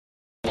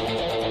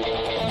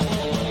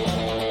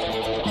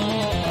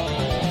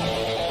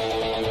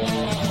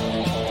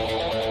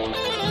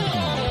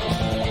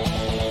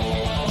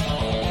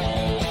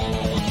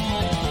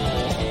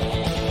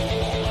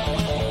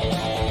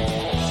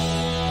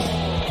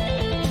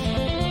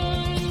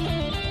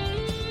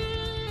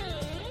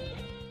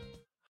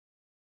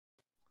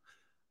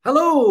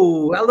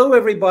Hello,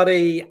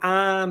 everybody,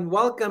 and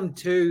welcome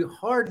to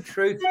Hard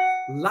Truth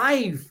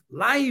live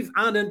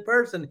and in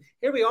person.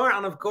 Here we are,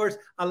 and of course,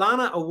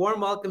 Alana, a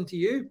warm welcome to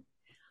you.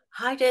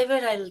 Hi,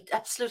 David. I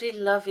absolutely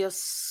love your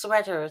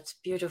sweater. It's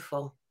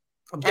beautiful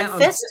I'm and getting, I'm,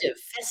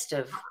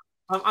 festive.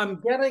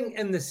 I'm getting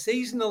in the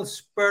seasonal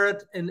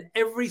spirit in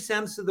every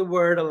sense of the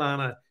word,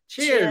 Alana.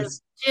 Cheers.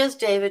 Cheers. Cheers,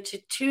 David, to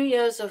 2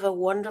 years of a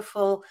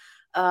wonderful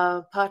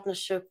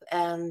partnership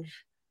and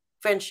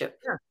friendship.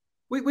 Yeah.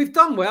 We've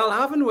done well,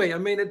 haven't we? I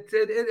mean,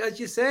 as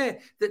you say,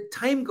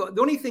 the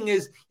only thing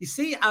is, you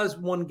see, as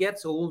one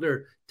gets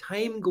older,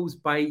 time goes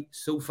by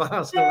so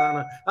fast,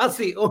 Alana. That's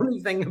the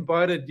only thing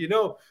about it.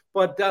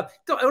 But it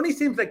only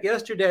seems like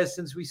yesterday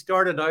since we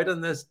started out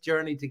on this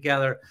journey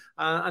together.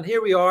 And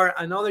here we are,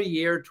 another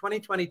year,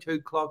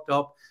 2022 clocked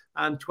up,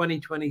 and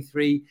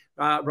 2023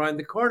 around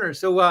the corner.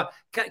 So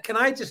can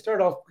I just start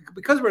off,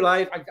 because we're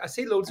live? I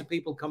see loads of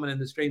people coming in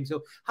the stream.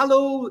 So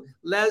hello,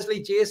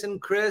 Leslie, Jason,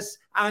 Chris,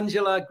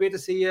 Angela, great to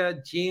see you,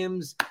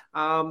 James,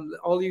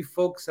 all you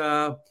folks.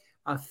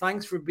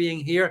 Thanks for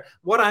being here.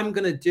 What I'm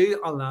going to do,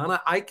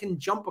 Alana, I can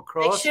jump Make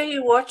across. sure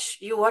you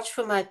watch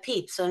for my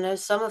peeps. I know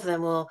some of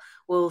them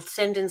will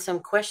send in some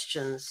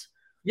questions.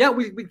 Yeah,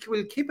 we'll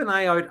keep an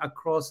eye out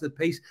across the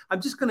piece.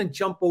 I'm just going to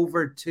jump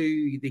over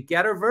to the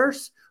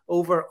Getterverse,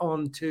 over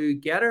onto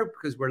Getter,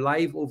 because we're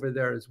live over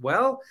there as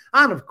well.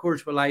 And of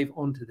course, we're live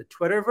onto the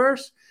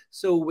Twitterverse.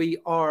 So we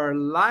are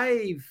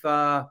live,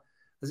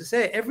 as I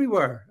say,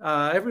 everywhere.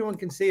 Everyone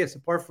can see us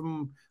apart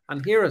from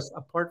and hear us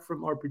apart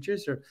from our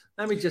producer.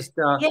 Let me just.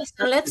 Yes,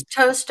 and let's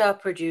toast our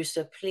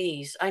producer,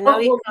 please. I know Oh,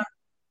 he well, can't,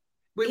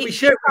 we he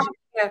share.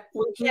 can't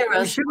hear We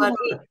us, should. but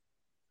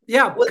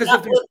Yeah, because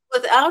if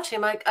without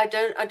him, I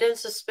don't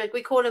suspect.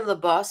 We call him the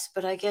boss,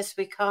 but I guess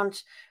we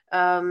can't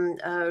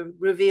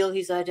reveal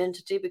his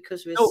identity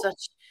because we're no,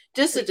 such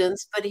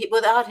dissidents. But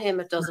without him,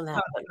 it doesn't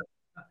happen.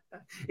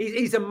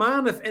 he's a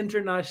man of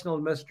international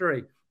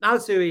mystery.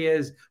 That's who he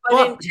is.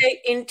 But But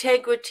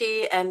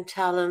integrity and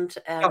talent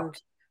yeah, and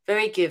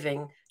very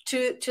giving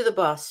to the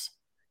boss.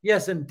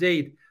 yes,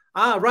 indeed.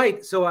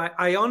 Right. So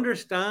I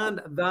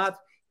understand that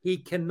he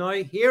can now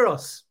hear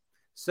us.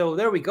 So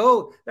there we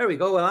go. There we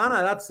go. Well,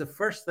 Anna, that's the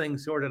first thing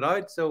sorted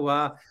out.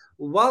 So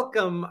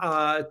welcome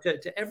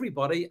to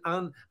everybody,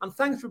 and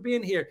thanks for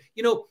being here.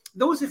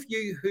 Those of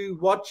you who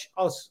watch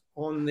us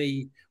on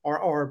the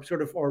or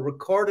sort of our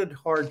recorded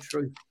Hard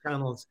Truth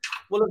channels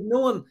will have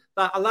known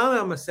that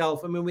Alana and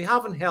myself, I mean, we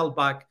haven't held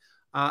back,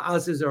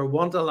 as is our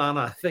want,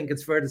 Alana, I think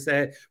it's fair to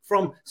say,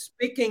 from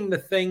speaking the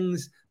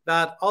things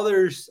that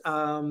others,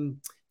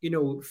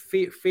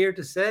 fear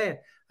to say.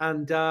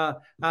 And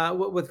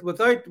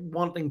without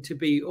wanting to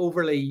be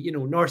overly,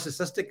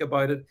 narcissistic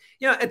about it,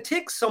 it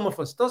takes some of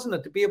us, doesn't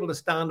it, to be able to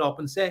stand up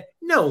and say,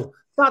 no,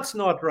 that's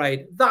not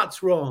right,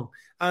 that's wrong,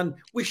 and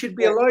we should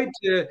be Yes. allowed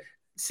to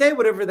say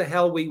whatever the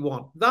hell we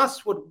want.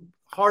 That's what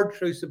Hard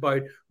Truth's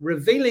about,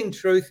 revealing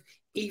truth,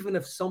 even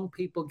if some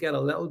people get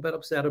a little bit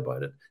upset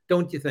about it.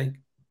 Don't you think?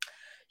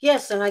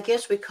 Yes, and I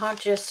guess we can't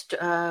just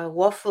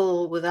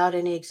waffle without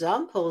any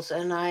examples.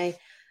 And I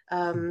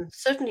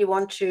certainly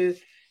want to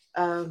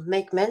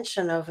make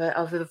mention of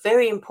a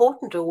very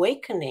important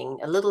awakening,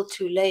 a little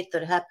too late,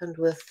 that happened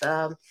with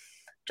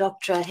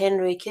Dr.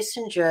 Henry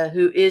Kissinger,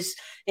 who is,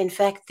 in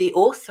fact, the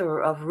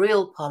author of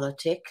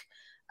Realpolitik,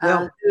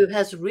 Yeah. who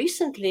has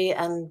recently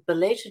and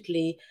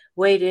belatedly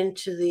weighed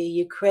into the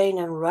Ukraine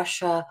and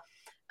Russia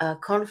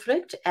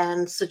conflict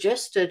and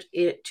suggested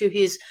it to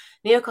his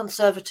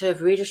neoconservative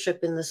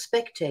readership in The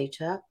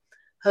Spectator,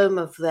 home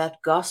of that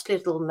ghastly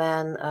little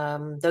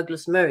man,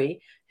 Douglas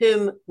Murray,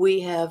 whom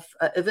we have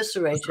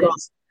eviscerated.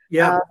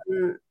 Yeah.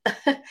 Um,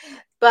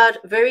 but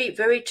very,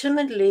 very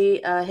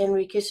timidly,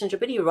 Henry Kissinger,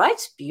 but he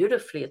writes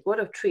beautifully.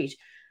 What a treat.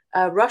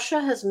 Russia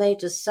has made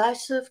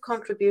decisive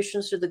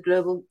contributions to the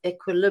global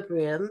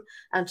equilibrium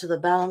and to the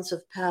balance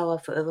of power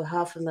for over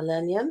half a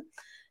millennium.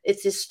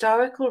 Its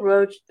historical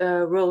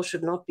role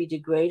should not be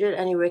degraded,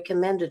 and he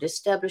recommended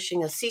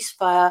establishing a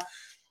ceasefire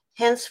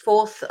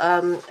henceforth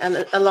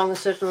and along a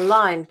certain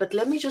line. But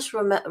let me just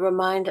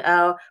remind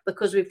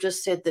because we've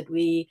just said that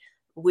we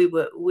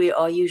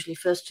are usually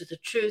first to the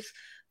truth.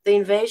 The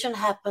invasion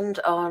happened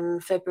on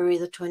February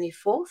the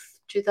 24th,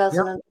 Yeah.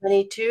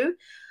 2022.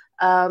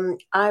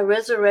 I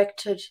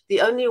resurrected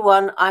the only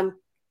one I'm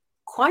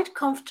quite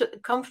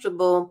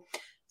comfortable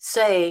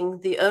saying,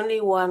 the only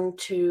one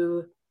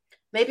to.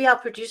 Maybe our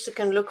producer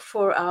can look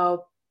for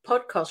our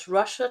podcast,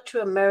 Russia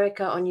to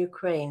America on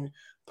Ukraine,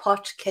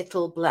 Pot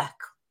Kettle Black.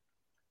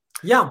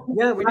 Yeah.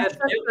 Yeah. We did.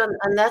 Yeah.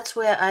 And that's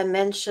where I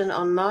mention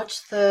on March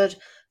 3rd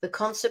the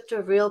concept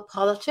of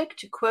realpolitik.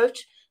 To quote,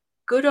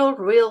 good old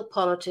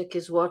realpolitik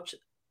is what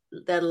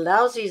that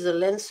lousy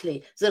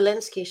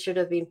Zelensky should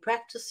have been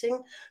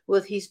practicing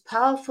with his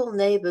powerful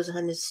neighbors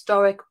and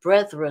historic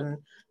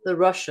brethren, the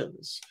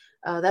Russians.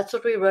 That's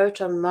what we wrote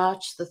on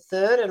March the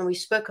 3rd, and we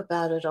spoke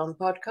about it on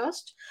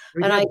podcast.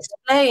 We And I did.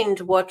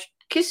 explained what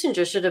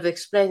Kissinger should have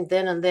explained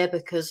then and there,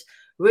 because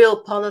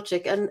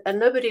realpolitik, and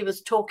nobody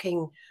was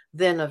talking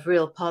then of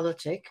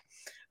realpolitik.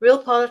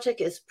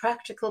 Realpolitik is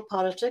practical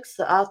politics,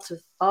 the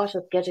art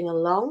of getting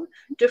along,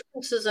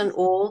 differences and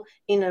all,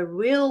 in a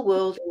real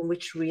world in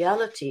which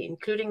reality,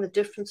 including the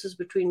differences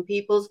between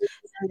peoples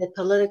and their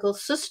political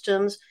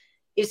systems,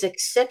 is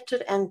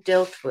accepted and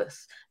dealt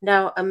with.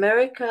 Now,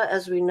 America,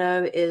 as we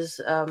know,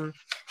 is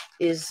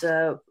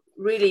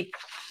really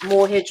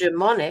more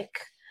hegemonic.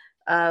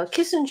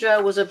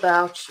 Kissinger was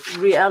about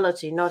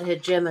reality, not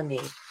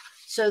hegemony.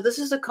 So this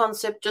is a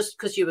concept, just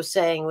because you were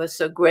saying was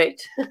so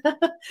great.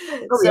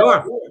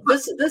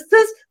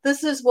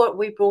 This is what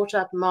we brought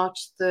up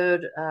March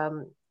 3rd,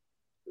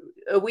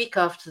 a week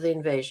after the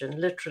invasion,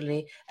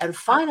 literally. And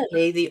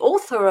finally, the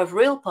author of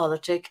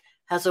Realpolitik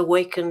has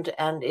awakened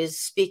and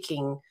is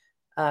speaking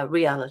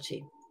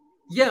reality.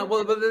 Yeah,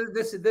 well,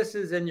 this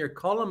is in your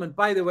column. And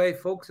by the way,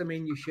 folks, I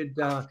mean, you should,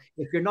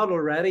 if you're not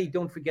already,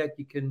 don't forget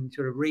you can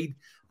sort of read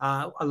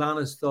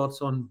Alana's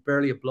thoughts on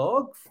Barely a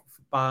Blog.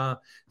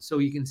 So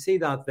you can see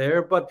that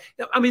there. But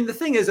I mean, the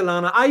thing is,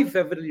 Alana, I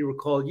vividly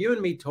recall you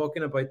and me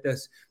talking about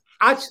this.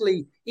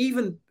 Actually,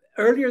 even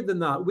earlier than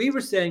that, we were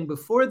saying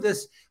before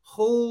this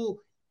whole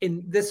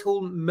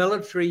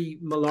military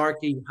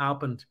malarkey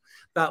happened,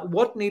 that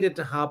what needed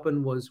to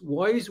happen was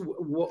wise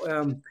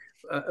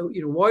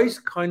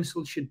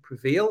counsel should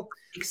prevail.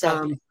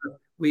 Exactly.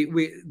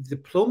 We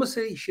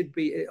diplomacy should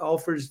be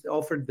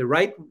offered the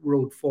right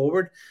road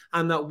forward,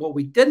 and that what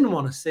we didn't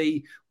want to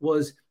see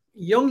was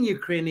young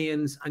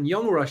Ukrainians and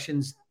young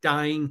Russians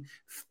dying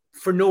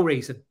for no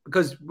reason,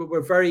 because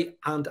we're very,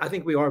 and I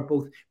think we are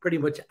both pretty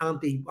much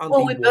anti.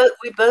 Well, we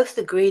both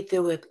agreed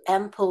there were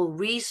ample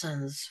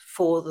reasons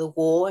for the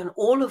war, and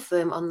all of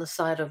them on the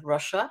side of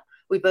Russia.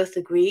 We both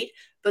agreed,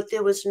 but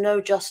there was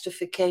no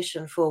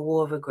justification for a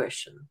war of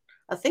aggression.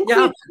 I think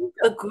we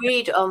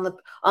agreed on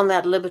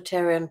that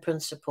libertarian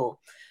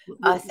principle.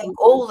 I think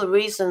all the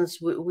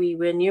reasons we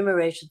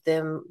enumerated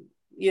them,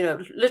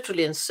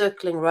 literally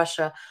encircling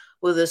Russia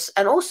with this,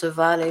 and also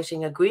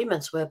violating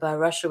agreements whereby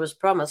Russia was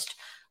promised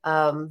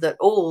that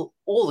all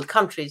the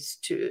countries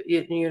to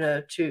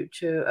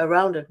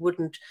around it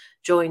wouldn't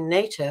join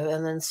NATO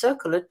and then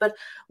circle it. But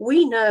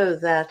we know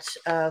that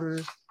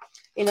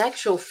in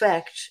actual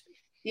fact,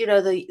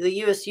 the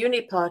US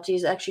Uniparty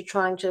is actually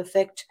trying to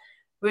affect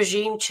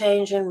regime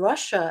change in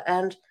Russia.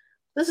 And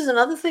this is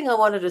another thing I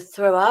wanted to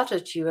throw out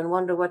at you and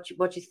wonder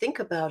what you think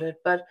about it.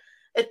 But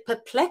it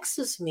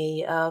perplexes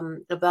me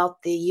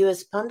about the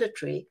US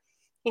punditry,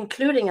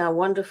 including our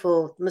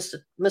wonderful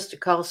Mr.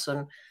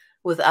 Carlson,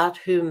 without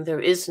whom there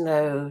is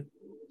no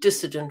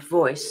dissident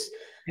voice.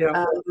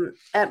 Yeah.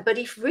 But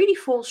he really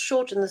falls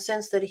short in the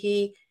sense that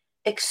he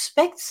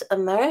expects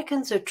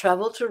Americans who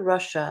travel to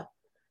Russia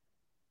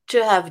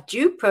to have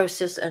due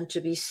process and to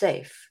be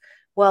safe,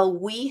 while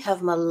we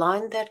have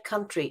maligned that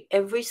country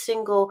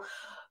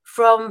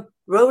from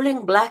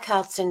rolling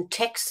blackouts in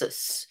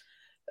Texas,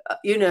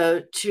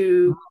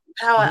 to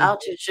power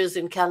outages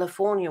in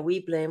California, we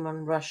blame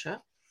on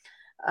Russia.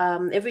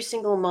 Every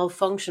single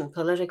malfunction,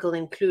 political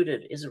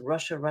included, is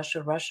Russia,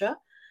 Russia, Russia.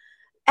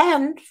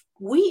 And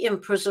we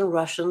imprison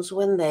Russians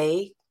when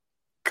they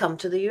come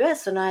to the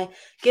US. And I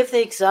give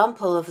the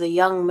example of the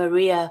young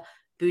Maria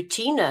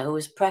Butina, who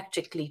was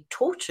practically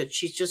tortured.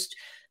 She's just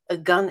a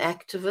gun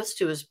activist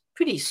who was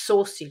pretty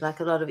saucy, like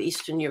a lot of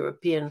Eastern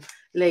European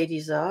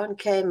ladies are, and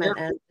came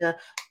and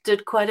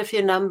did quite a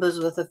few numbers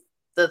with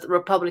the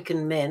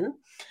Republican men.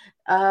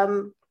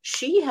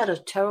 She had a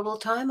terrible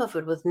time of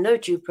it with no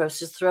due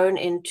process, thrown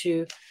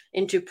into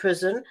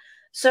prison.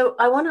 So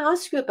I want to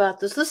ask you about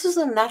this. This is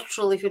a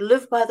natural, if you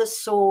live by the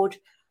sword,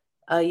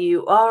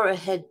 you are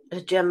you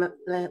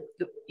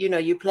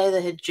play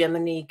the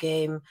hegemony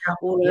game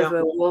all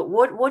over.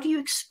 What do you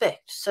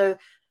expect? So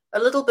a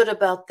little bit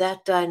about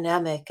that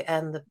dynamic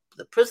and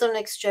the prison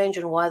exchange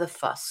and why the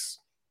fuss.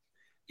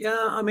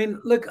 Yeah, I mean,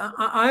 look,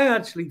 I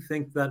actually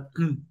think that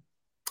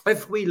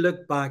if we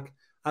look back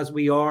as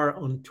we are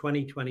on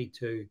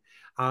 2022,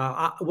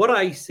 what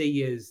I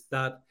see is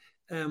that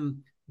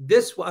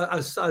this,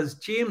 as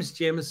James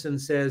Jameson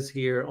says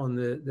here on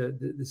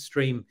the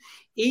stream,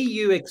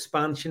 EU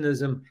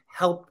expansionism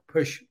helped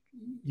push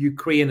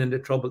Ukraine into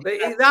trouble.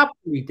 It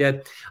absolutely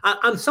did.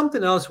 And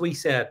something else we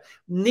said,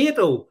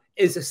 NATO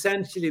is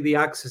essentially the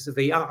axis of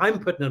evil. I'm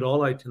putting it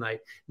all out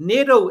tonight.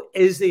 NATO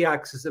is the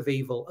axis of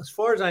evil, as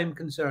far as I'm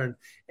concerned,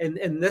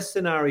 in this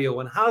scenario,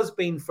 and has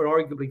been for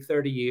arguably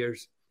 30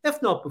 years. If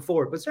not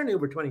before, but certainly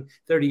over 20,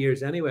 30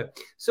 years anyway.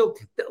 So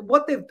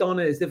what they've done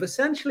is they've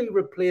essentially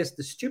replaced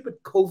the stupid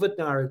COVID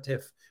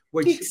narrative,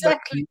 which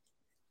exactly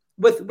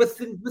with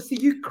the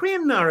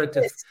Ukraine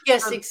narrative.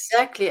 Yes,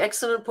 exactly.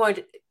 Excellent point.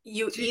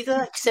 You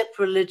either accept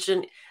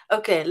religion.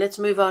 Okay, let's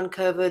move on.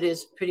 COVID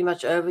is pretty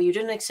much over. You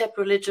didn't accept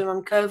religion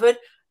on COVID.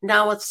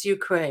 Now it's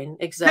Ukraine.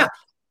 Exactly.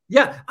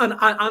 Yeah. And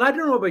I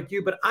don't know about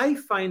you, but I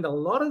find a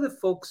lot of the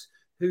folks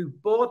who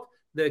bought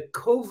the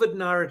COVID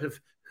narrative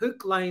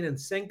hook, line, and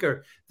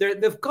sinker,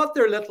 they've got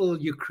their little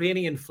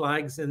Ukrainian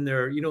flags in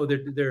their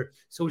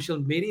social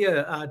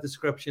media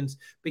descriptions,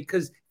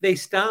 because they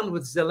stand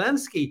with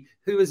Zelensky,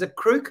 who is a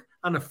crook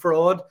and a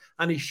fraud,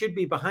 and he should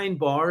be behind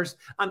bars.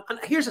 And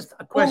here's a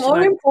question. Well,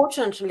 more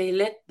importantly,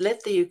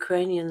 let the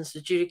Ukrainians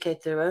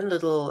adjudicate their own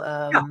little.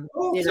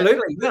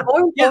 Absolutely. More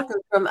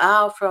important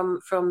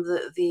from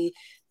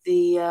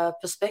the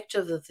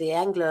perspective of the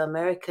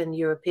Anglo-American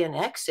European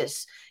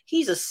axis,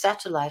 he's a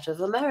satellite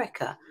of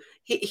America.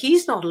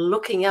 He's not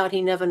looking out.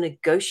 He never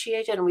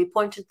negotiated, and we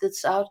pointed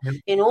this out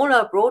in all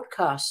our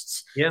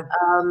broadcasts.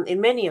 In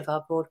many of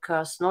our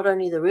broadcasts, not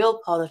only the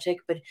Realpolitik,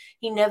 but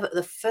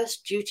the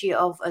first duty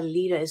of a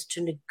leader is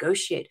to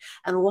negotiate.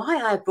 And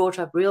why I brought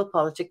up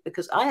Realpolitik,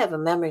 because I have a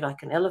memory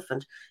like an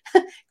elephant.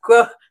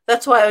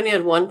 That's why I only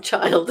had one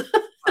child.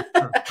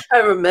 I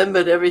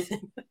remembered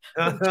everything.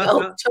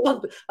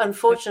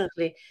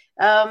 Unfortunately.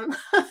 But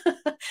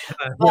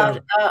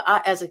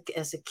as a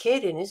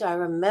kid in it, I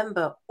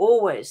remember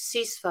always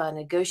ceasefire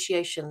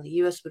negotiation. The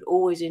US would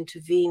always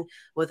intervene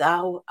with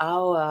our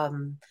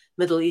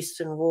Middle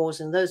Eastern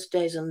wars in those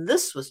days. And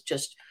this was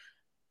just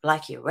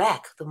like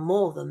Iraq. The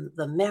more,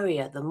 the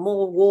merrier. The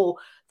more war,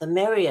 the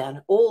merrier.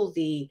 And all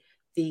the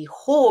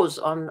whores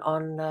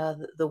on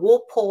the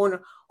war porn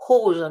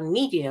whores on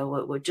media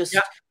were just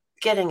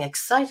getting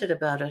excited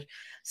about it.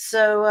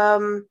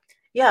 So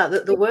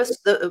the worst.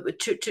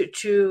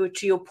 To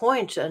your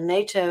point,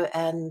 NATO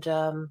and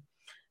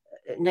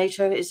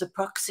NATO is a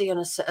proxy and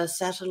a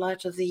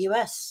satellite of the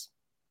US.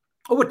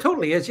 Oh, it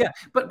totally is, yeah.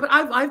 But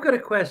I've got a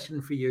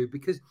question for you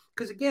because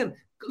again,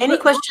 any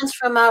questions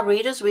from our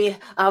readers,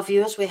 our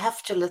viewers, we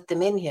have to let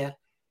them in here.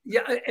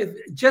 Yeah,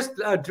 just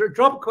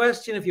drop a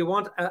question if you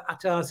want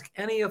to ask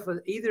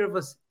either of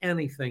us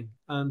anything,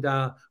 and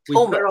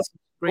almost.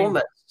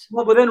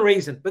 Well, within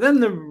reason, within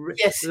the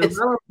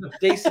realm of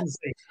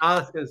decency,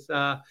 ask us.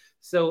 I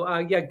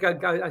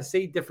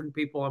see different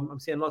people. I'm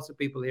seeing lots of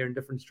people here in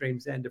different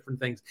streams saying different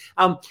things.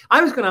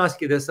 I was going to ask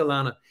you this,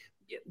 Alana.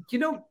 You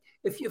know,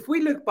 if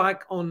we look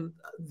back on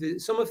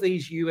some of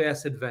these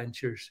U.S.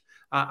 adventures,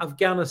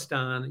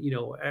 Afghanistan,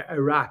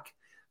 Iraq,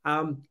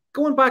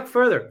 going back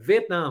further,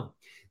 Vietnam.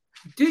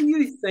 Do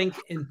you think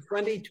in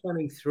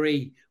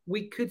 2023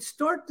 we could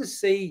start to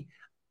see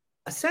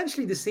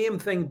essentially the same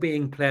thing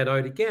being played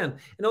out again?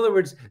 In other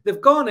words, they've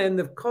gone in,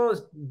 they've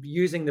caused,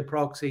 using the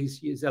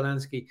proxies,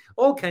 Zelensky,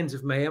 all kinds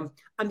of mayhem.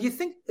 And you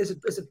think, is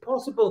it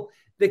possible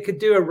they could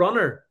do a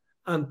runner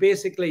and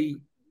basically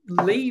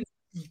leave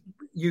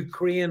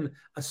Ukraine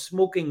a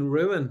smoking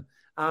ruin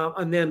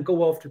and then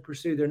go off to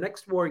pursue their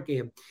next war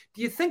game?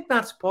 Do you think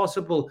that's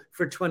possible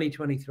for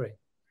 2023?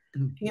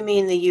 You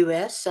mean the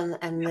US and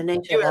the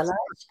NATO US,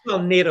 allies? Well,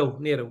 NATO,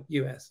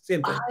 US,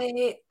 same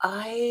thing.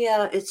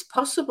 It's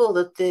possible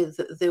that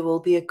there will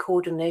be a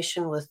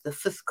coordination with the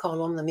fifth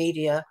column, the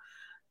media,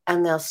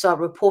 and they'll start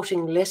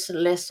reporting less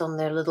and less on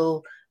their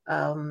little,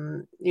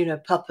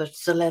 puppet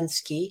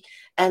Zelensky,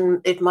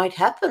 and it might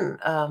happen.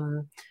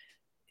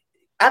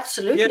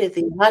 Absolutely,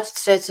 the United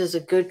States has a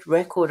good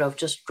record of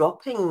just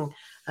dropping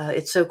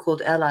its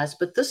so-called allies,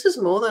 but this is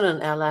more than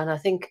an ally, and I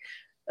think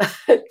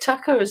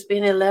Tucker has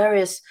been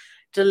hilarious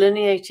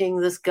delineating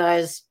this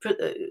guy's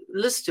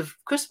list of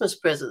Christmas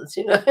presents.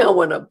 I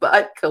want a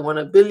bike, I want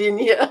a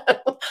billionaire.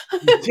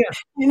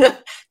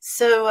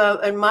 So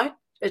it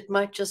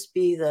might just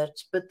be that,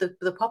 but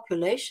the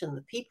population,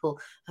 the people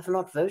have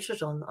not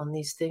voted on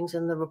these things,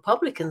 and the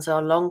Republicans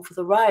are along for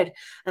the ride.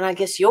 And I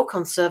guess your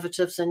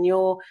conservatives and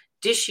your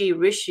dishy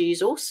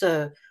rishis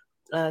also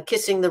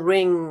kissing the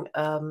ring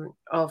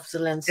of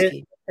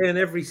Zelensky. In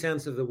every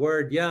sense of the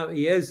word, yeah,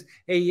 he is.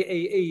 He's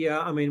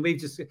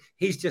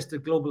just a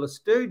globalist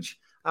stooge.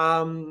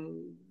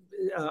 We'll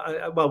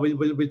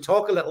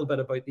talk a little bit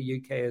about the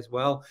UK as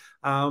well.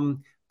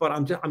 But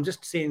I'm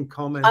just seeing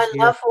comments. I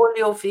love all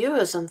your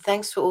viewers, and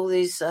thanks for all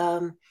these.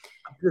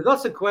 There's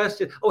lots of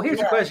questions. Oh, here's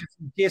a question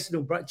from Jason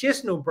O'Brien.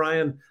 Jason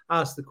O'Brien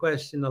asked the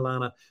question,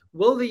 Alana: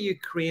 will the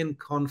Ukraine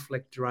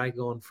conflict drag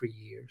on for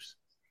years?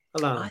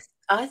 Alana,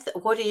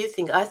 what do you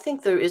think? I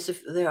think there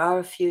are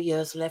a few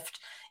years left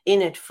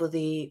in it for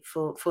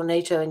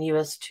NATO and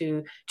US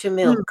to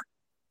milk.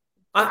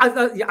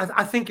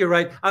 I think you're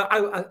right.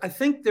 I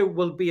think there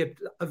will be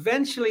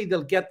eventually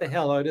they'll get the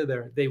hell out of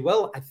there. They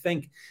will, I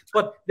think,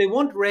 but they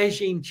want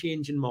regime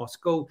change in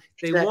Moscow.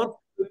 They want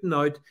Putin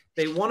out.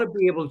 They want to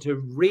be able to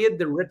raid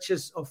the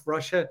riches of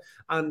Russia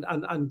and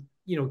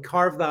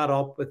carve that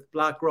up with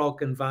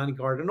BlackRock and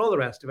Vanguard and all the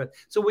rest of it.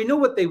 So we know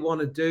what they want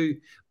to do,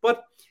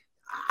 but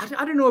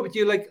I don't know about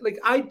you. Like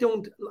I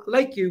don't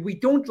like you. We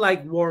don't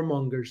like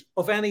warmongers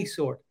of any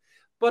sort,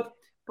 but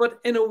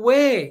in a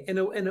way,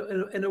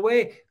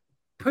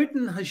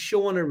 Putin has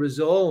shown a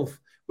resolve,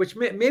 which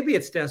maybe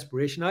it's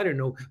desperation. I don't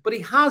know, but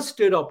he has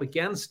stood up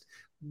against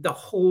the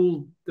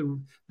whole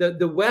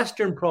the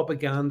Western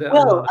propaganda.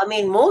 Well,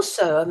 more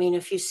so.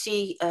 If you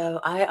see,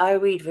 I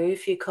read very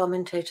few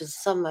commentators.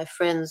 Some of my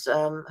friends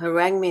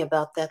harangue me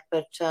about that,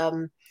 but.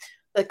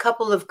 A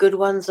couple of good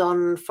ones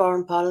on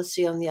foreign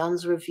policy on the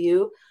UN's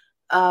review,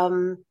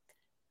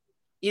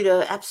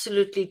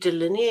 absolutely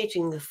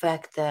delineating the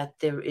fact that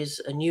there is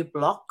a new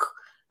bloc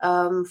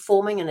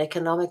forming an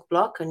economic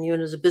bloc. And you,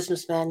 as a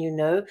businessman,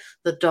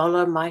 the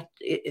dollar might,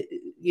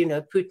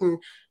 Putin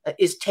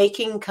is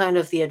taking kind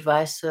of the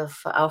advice of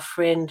our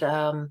friend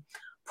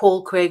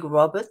Paul Craig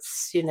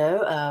Roberts,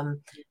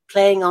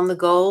 playing on the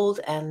gold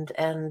and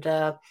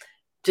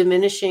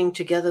diminishing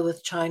together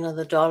with China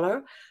the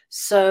dollar.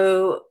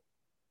 So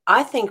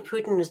I think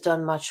Putin has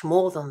done much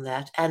more than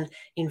that. And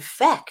in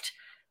fact,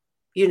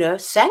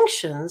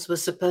 sanctions were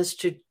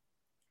supposed to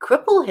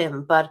cripple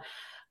him, but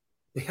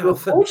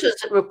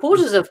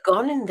reporters have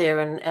gone in there,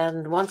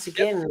 and once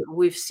again,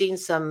 we've seen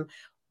some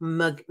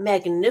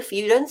magnificent.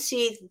 You don't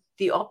see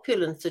the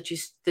opulence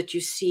that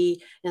you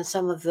see in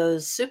some of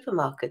those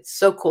supermarkets,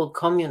 so-called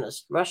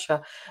communist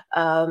Russia,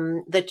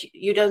 that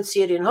you don't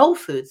see it in Whole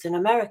Foods in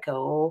America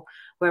or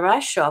where I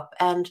shop.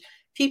 And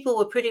people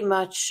were pretty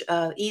much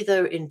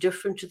either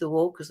indifferent to the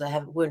war because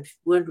they weren't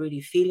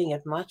really feeling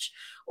it much,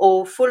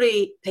 or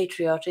fully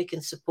patriotic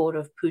in support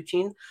of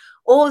Putin,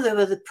 or there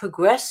were the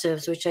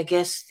progressives, which I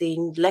guess the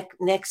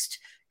next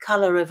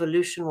color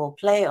revolution will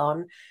play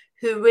on,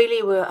 who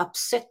really were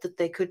upset that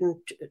they couldn't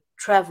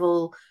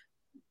travel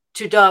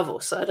to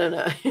Davos. I don't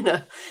know,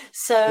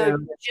 So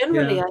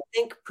generally, I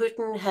think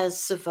Putin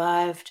has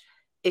survived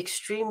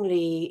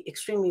extremely,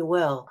 extremely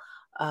well.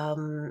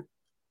 But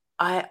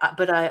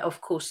of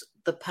course,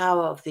 the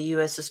power of the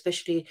US,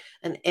 especially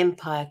an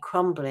empire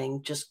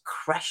crumbling, just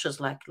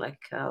crashes like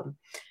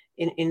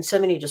in so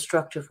many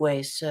destructive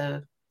ways.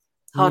 So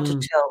hard to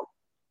tell.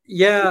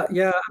 Yeah.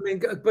 I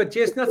mean, but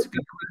Jason, that's a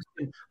good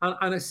question.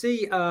 And I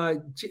see,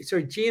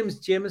 James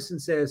Jameson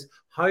says,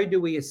 how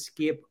do we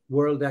escape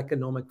World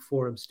Economic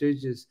Forum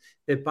stooges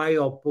that buy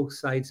up both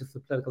sides of the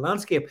political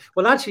landscape?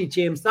 Well, actually,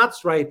 James,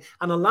 that's right.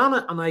 And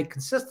Alana and I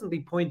consistently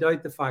point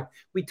out the fact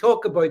we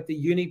talk about the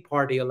uni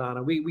party,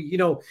 Alana. We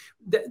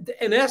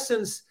in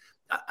essence,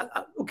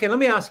 okay, let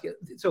me ask you.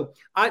 So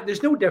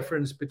there's no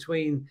difference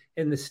between,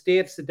 in the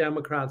States, the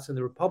Democrats and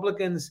the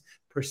Republicans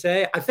per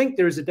se. I think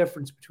there's a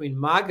difference between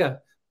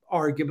MAGA,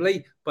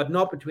 arguably, but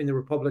not between the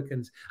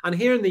Republicans. And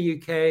here in the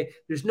UK,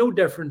 there's no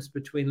difference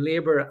between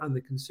Labour and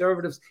the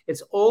Conservatives.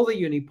 It's all the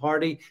uni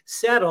party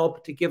set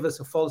up to give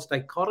us a false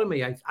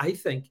dichotomy, I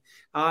think.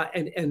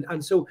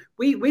 And so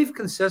we've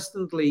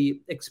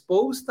consistently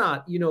exposed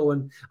that,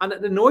 and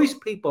it annoys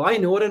people. I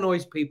know it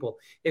annoys people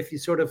if you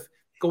sort of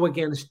go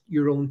against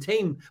your own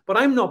team, but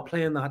I'm not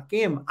playing that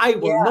game. I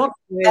will not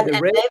play the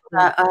race.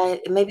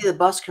 Maybe the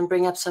boss can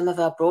bring up some of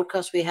our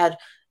broadcasts. We had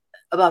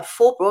about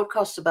 4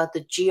 broadcasts about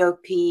the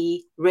GOP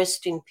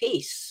rest in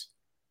peace.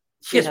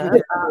 Yes,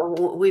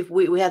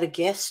 we had a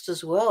guest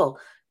as well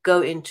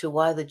go into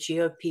why the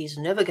GOP is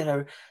never going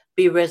to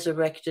be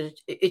resurrected.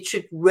 It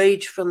should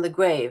rage from the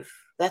grave.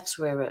 That's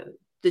where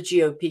the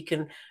GOP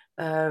can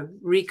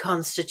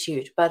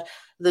reconstitute. But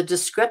the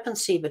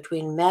discrepancy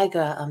between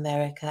MAGA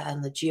America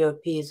and the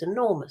GOP is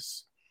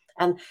enormous.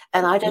 And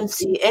I don't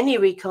see any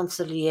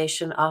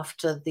reconciliation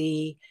after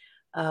the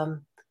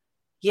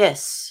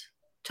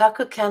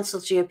Tucker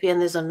canceled GOP, and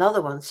there's another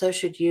one. So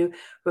should you.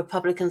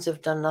 Republicans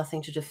have done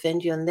nothing to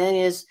defend you. And then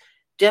is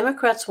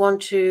Republicans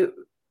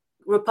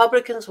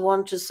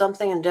want to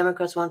something, and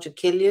Democrats want to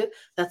kill you.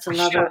 That's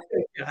another.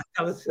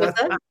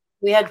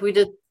 We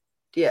did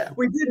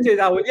do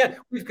that one. Yeah,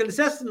 we've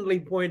consistently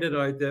pointed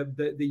out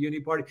the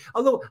uni party.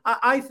 Although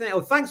I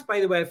think, thanks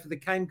by the way for the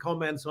kind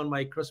comments on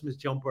my Christmas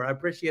jumper. I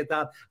appreciate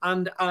that.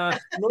 And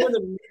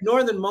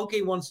Northern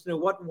Monkey wants to know,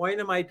 what wine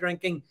am I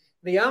drinking?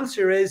 The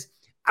answer is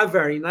a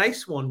very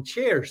nice one.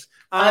 Cheers.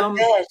 I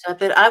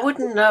bet. I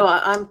wouldn't know.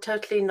 I'm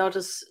totally not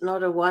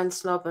a wine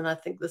snob, and I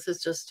think this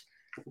is just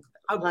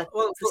a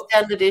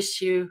standard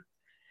issue.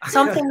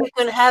 Something you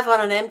can have on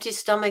an empty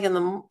stomach in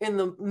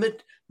the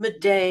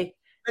midday.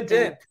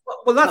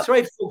 Well, that's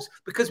right, folks,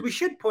 because we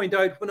should point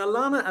out when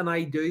Alana and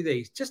I do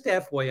these, just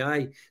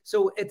FYI.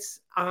 So it's,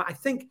 I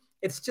think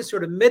it's just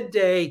sort of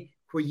midday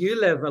where you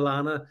live,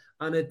 Alana,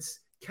 and it's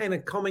kind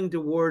of coming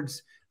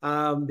towards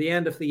the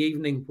end of the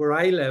evening where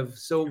I live.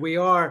 So we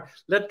are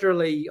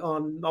literally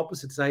on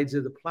opposite sides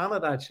of the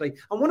planet, actually.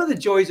 And one of the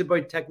joys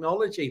about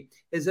technology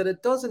is that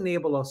it does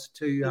enable us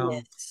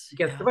to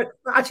get the right.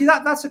 Actually,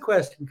 that's a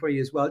question for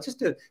you as well, just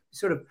to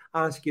sort of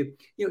ask you,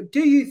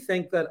 do you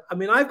think that, I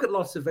mean, I've got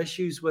lots of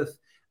issues with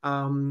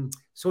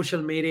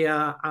social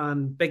media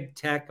and big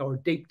tech, or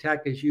deep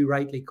tech, as you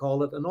rightly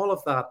call it, and all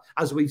of that,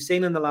 as we've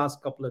seen in the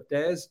last couple of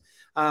days,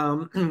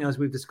 as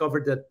we've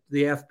discovered that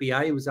the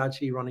FBI was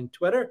actually running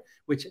Twitter,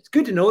 which it's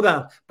good to know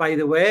that, by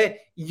the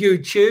way,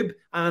 YouTube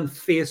and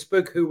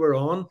Facebook, who were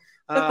on.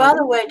 But by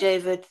the way,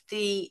 David,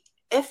 the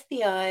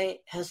FBI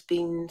has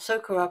been so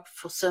corrupt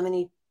for so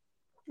many,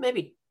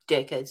 maybe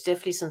decades,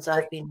 definitely since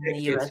I've been in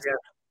the US.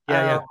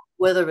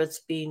 Whether it's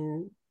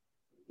been,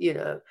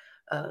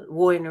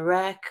 war in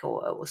Iraq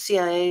or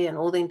CIA and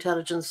all the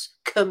intelligence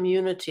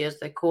community, as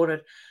they call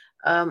it.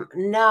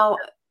 Now,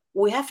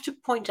 we have to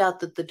point out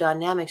that the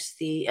dynamics,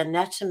 the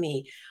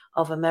anatomy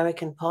of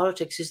American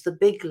politics is the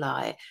big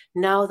lie.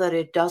 Now that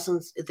it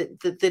doesn't,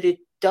 that it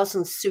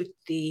doesn't suit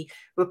the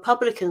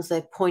Republicans.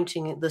 They're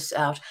pointing this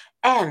out.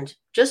 And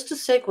just to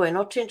segue,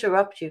 not to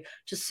interrupt you,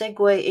 to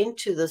segue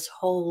into this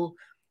whole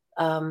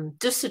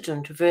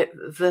dissident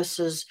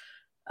versus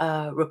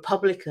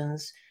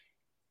Republicans,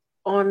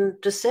 on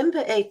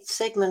December 8th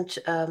segment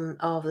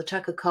of the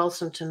Tucker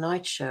Carlson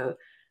Tonight Show,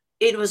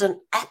 it was an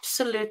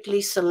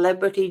absolutely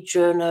celebrity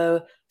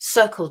journo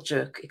circle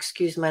jerk,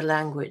 excuse my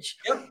language.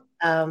 Yep.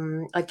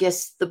 I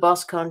guess the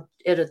boss can't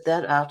edit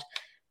that out.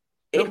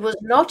 It was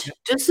not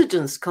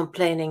dissidents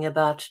complaining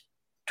about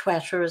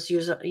Twitter, as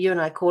you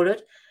and I call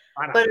it,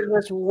 but it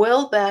was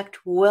well-backed,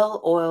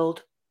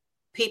 well-oiled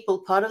people,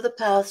 part of the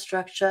power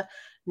structure,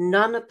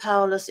 none a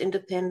powerless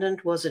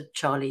independent. Was it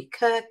Charlie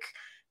Kirk,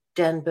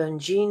 Dan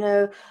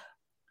Bongino,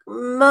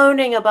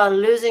 moaning about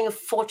losing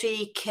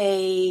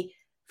 40K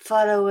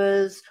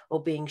followers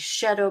or being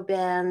shadow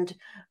banned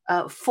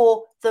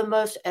for the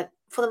most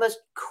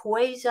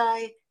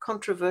quasi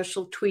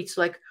controversial tweets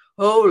like,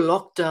 "Oh,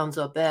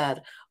 lockdowns are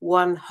bad."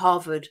 One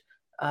Harvard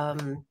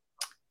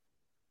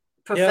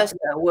professor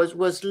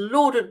was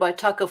lauded by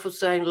Tucker for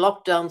saying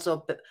lockdowns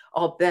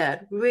are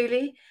bad.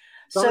 Really?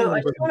 So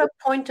I just want to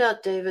point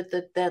out, David,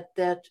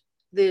 that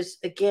there's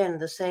again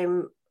the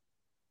same.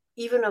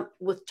 Even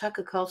with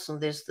Tucker Carlson,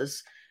 there's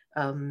this.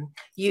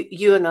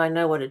 You and I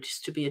know what it is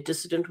to be a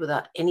dissident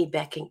without any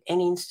backing,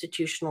 any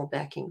institutional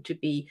backing, to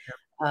be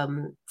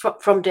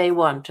from day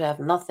one, to have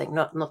nothing,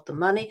 not the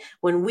money.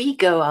 When we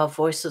go, our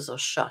voices are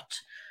shut.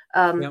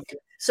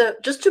 So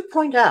just to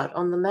point out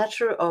on the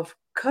matter of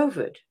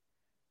COVID,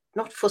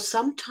 not for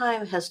some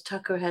time has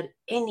Tucker had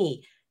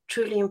any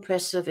truly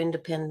impressive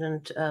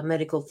independent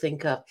medical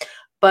thinker,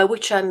 by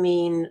which I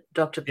mean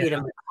Dr. Peter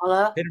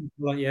McCullough.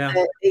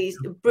 He's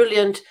a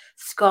brilliant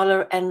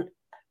scholar and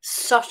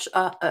such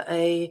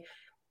a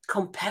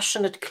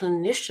compassionate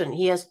clinician.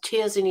 He has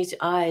tears in his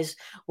eyes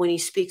when he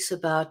speaks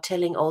about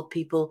telling old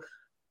people,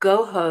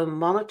 go home,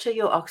 monitor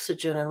your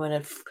oxygen, and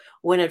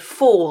when it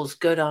falls,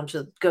 go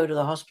to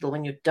the hospital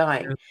when you're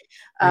dying.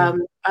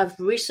 I've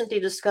recently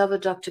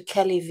discovered Dr.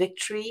 Kelly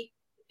Victory,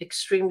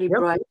 extremely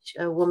bright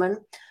woman.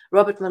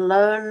 Robert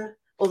Malone,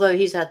 although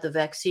he's had the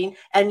vaccine,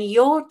 and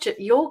your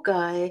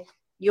guy,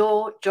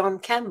 John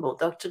Campbell,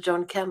 Dr.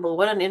 John Campbell.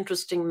 What an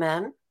interesting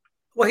man.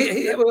 Well,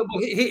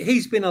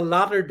 he's been a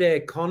latter-day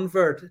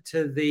convert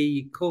to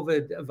the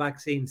COVID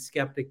vaccine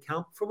skeptic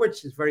camp, for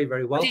which is very,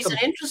 very welcome. But he's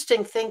an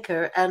interesting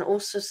thinker, and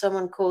also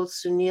someone called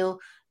Sunil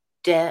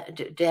Dand,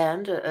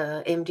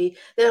 MD.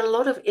 There are a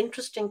lot of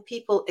interesting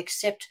people,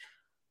 except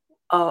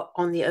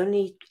on the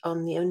only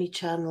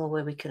channel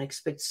where we can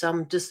expect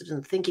some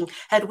dissident thinking.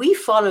 Had we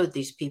followed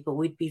these people,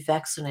 we'd be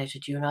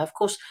vaccinated. You and I, of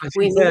course,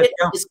 we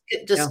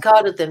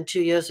discarded them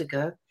 2 years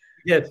ago.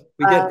 Yes,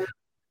 we did.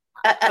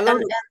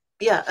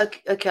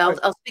 Okay.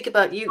 I'll speak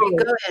about you.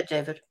 Go ahead,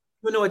 David.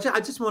 No, I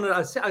just wanted.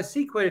 I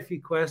see quite a few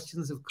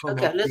questions have come up.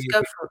 Okay, let's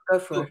go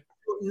for it.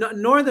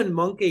 Northern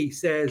Monkey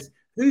says,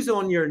 "Who's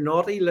on your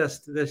naughty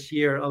list this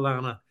year,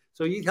 Alana?"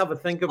 So you have a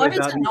think about that.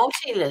 What is a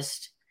naughty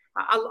list?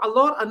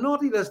 A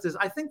naughty list is.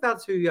 I think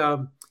that's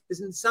who.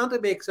 Isn't Santa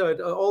makes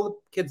out all the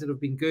kids that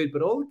have been good,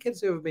 but all the kids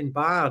who have been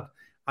bad.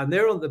 And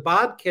they're on the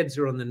bad kids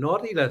are on the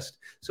naughty list.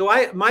 So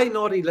my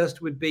naughty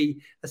list would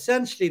be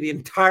essentially the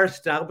entire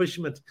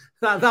establishment.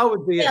 That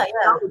would be it.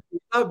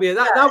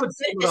 That would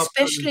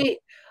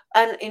especially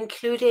and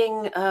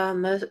including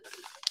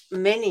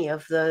many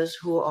of those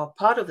who are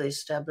part of the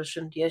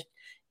establishment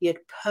yet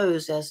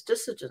pose as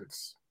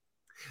dissidents.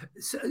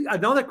 So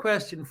another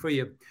question for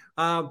you: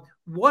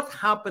 what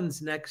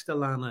happens next,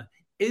 Alana?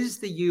 Is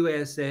the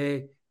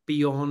USA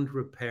beyond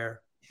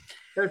repair?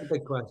 There's a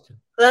big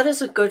question. That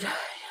is a good.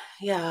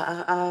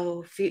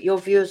 Your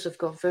viewers have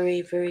got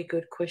very, very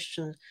good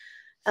questions.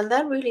 And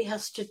that really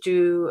has to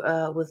do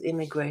with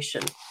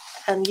immigration.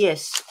 And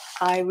yes,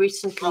 I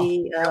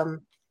recently,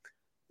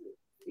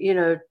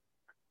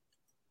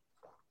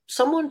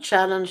 someone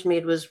challenged me.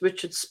 It was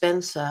Richard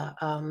Spencer,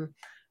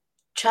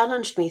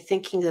 challenged me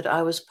thinking that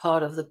I was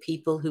part of the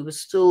people who were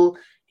still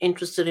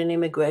interested in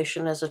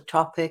immigration as a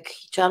topic.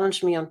 He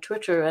challenged me on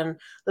Twitter, and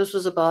this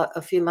was about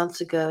a few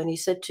months ago. And he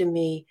said to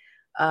me,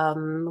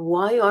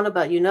 why are you on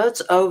about,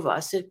 it's over? I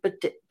said, but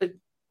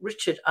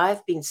Richard,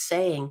 I've been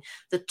saying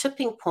the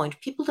tipping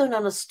point, people don't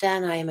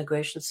understand our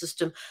immigration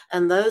system,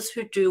 and those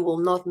who do will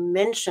not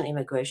mention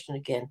immigration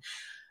again.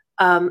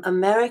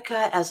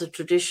 America as a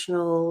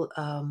traditional,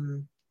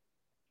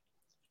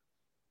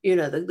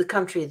 the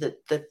country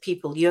that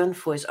people yearn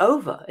for is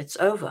over. It's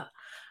over.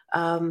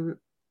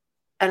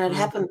 And it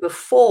happened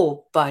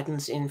before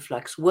Biden's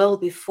influx, well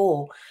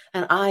before.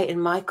 And I,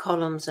 in my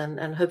columns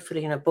and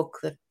hopefully in a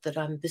book that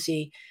I'm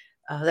busy,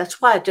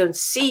 that's why I don't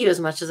see you as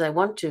much as I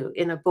want to,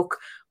 in a book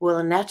will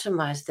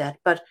anatomize that.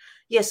 But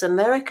yes,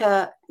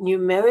 America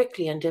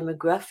numerically and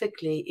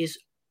demographically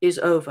is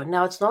over.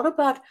 Now, it's not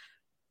about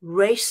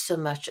race so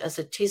much as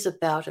it is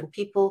about, and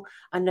people,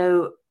 I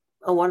know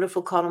a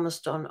wonderful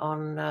columnist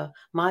on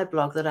my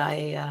blog that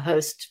I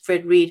host,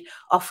 Fred Reed,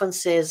 often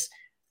says,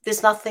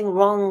 there's nothing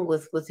wrong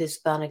with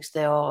Hispanics.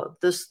 They are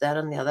this, that,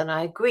 and the other, and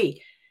I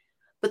agree.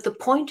 But the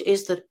point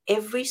is that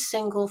every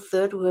single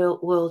third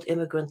world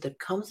immigrant that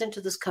comes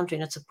into this country,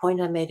 and it's a point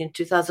I made in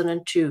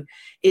 2002,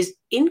 is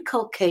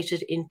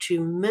inculcated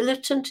into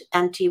militant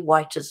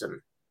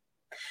anti-whiteism.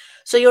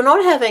 So you're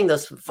not having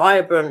this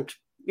vibrant,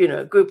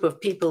 group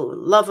of people who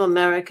love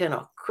America and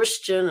are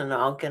Christian and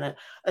are going to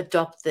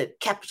adopt the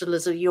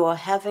capitalism. You are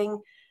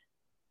having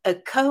a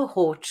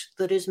cohort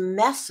that is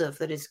massive,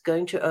 that is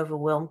going to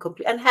overwhelm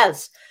completely, and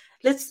has.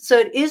 So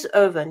it is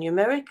over.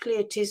 Numerically,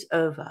 it is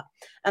over.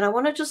 And I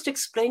want to just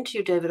explain to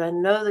you, David, I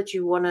know that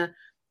you want to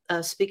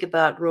speak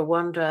about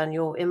Rwanda and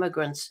your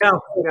immigrants. Yeah,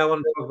 I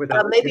want to talk about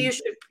that. Maybe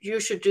you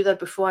should do that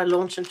before I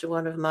launch into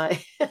one of my...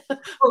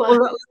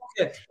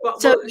 Okay.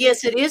 So,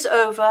 yes, it is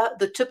over.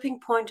 The tipping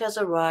point has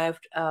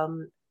arrived.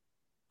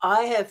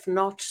 I have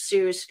not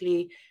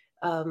seriously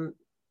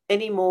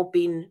anymore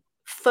been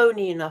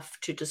phony enough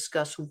to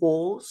discuss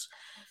walls.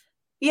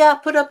 Yeah,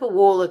 put up a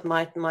wall that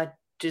might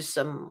do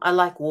some. I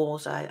like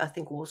walls. I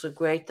think walls are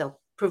great.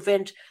 They'll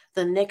prevent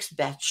the next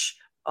batch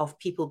of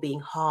people being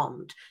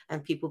harmed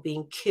and people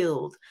being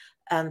killed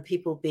and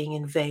people being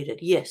invaded.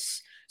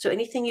 Yes. So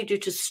anything you do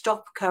to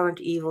stop current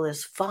evil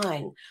is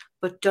fine,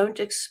 but don't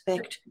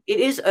expect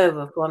it is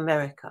over for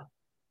America.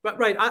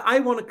 Right. I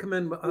want to come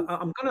in.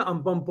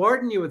 I'm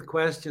bombarding you with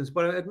questions,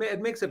 but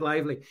it makes it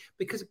lively,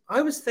 because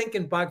I was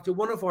thinking back to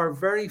one of our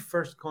very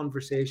first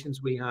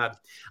conversations we had.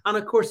 And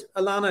of course,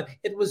 Alana,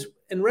 it was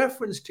in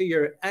reference to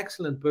your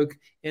excellent book,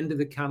 Into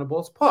the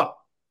Cannibal's Pot.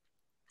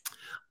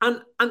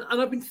 And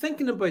I've been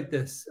thinking about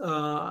this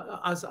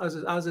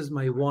as is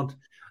my wont.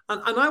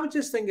 And I was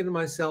just thinking to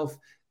myself,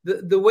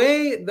 the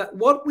way that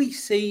what we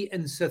see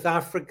in South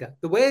Africa,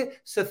 the way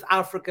South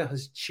Africa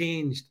has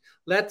changed,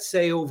 let's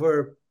say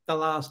over the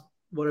last,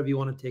 whatever you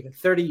want to take it,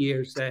 30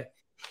 years, say,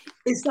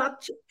 is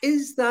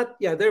that,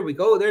 yeah, there we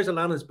go. There's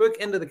Alana's book,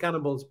 Into the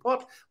Cannibal's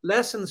Pot,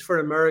 Lessons for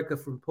America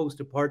from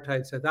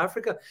Post-Apartheid South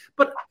Africa.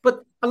 But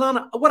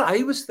Alana, what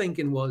I was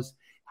thinking was,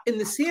 in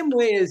the same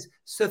way as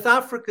South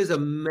Africa's a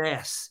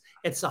mess,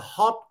 it's a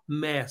hot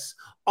mess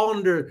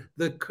under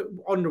the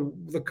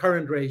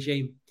current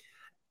regime.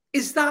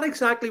 Is that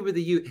exactly where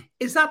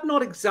is that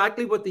not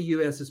exactly what the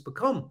US has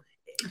become?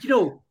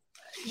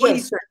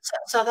 Yes,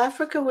 South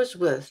Africa was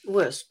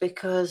worse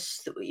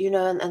because,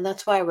 and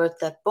that's why I wrote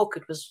that book.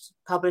 It was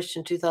published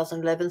in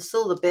 2011,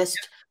 still the best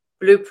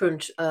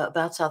blueprint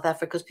about South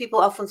Africa. Because people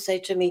often say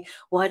to me,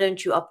 why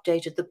don't you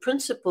update it? The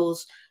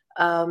principles,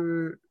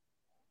 the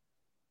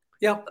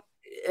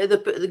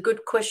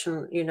good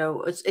question,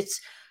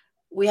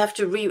 we have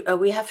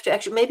to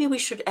actually, maybe we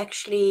should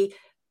actually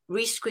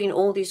rescreen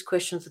all these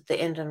questions at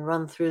the end and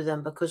run through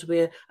them, because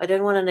I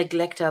don't want to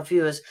neglect our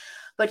viewers.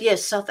 But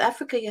yes, South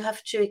Africa, you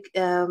have to.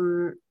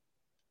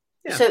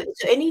 So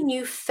any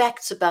new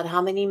facts about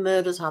how many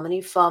murders, how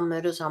many farm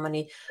murders, how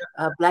many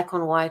black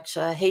on white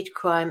hate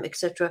crime,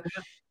 etc.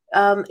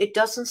 It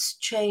doesn't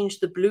change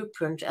the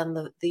blueprint and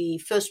the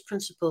first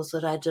principles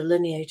that I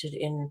delineated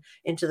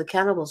into the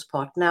Cannibal's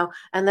Pot. Now,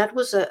 and that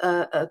was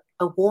a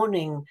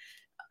warning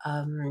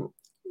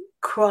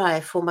cry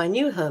for my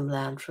new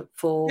homeland,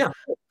 for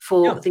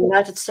the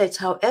United States.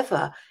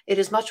 However, it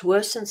is much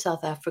worse in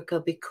South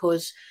Africa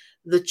because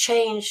the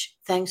change,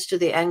 thanks to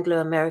the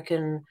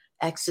Anglo-American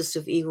axis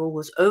of evil,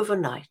 was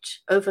overnight,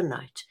 and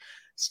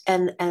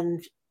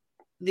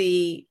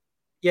the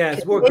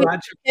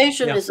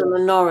Caucasian is a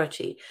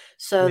minority.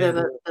 So there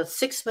were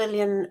 6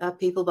 million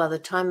people by the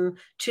time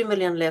 2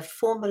 million left,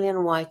 4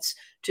 million whites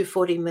to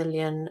 40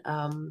 million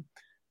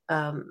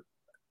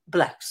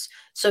blacks.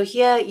 So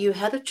here we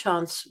had a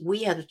chance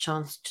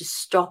to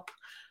stop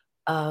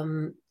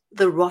the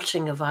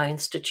rotting of our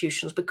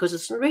institutions, because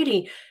it's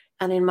really.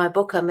 And in my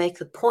book, I make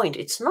the point,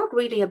 it's not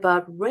really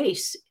about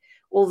race,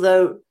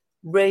 although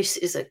race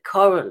is a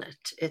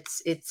correlate. If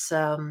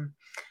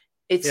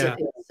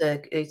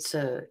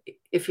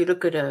you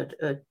look at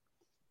a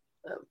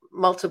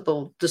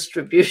multiple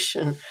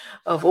distribution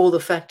of all the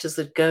factors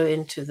that go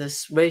into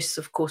this, race,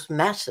 of course,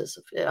 matters.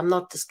 I'm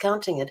not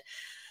discounting it.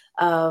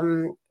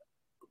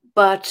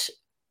 But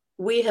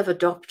we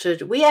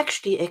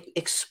actually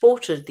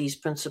exported these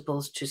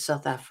principles to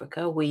South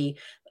Africa.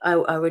 I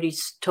already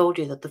told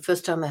you that the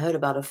first time I heard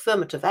about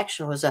affirmative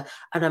action was an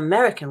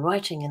American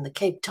writing in the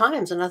Cape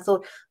Times. And I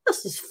thought,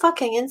 this is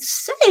fucking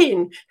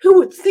insane. Who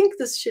would think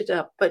this shit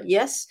up? But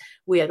yes,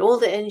 we had all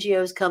the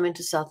NGOs come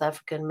into South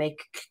Africa and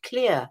make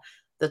clear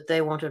that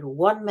they wanted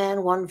one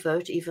man, one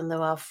vote, even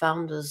though our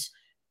founders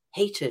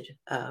hated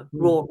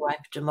raw,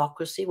 ripe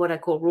democracy, what I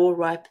call raw,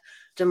 ripe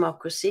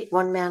democracy,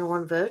 one man,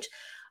 one vote.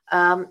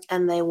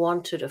 And they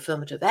wanted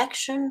affirmative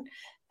action,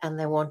 and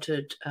they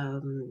wanted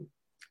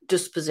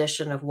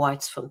dispossession of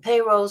whites from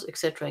payrolls,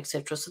 etc.,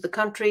 etc. So the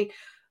country,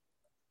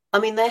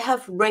 they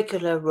have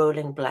regular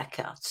rolling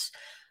blackouts.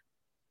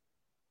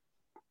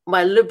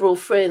 My liberal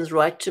friends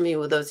write to me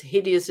with those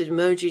hideous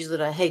emojis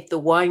that I hate, the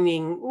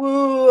whining.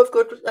 Ooh, I've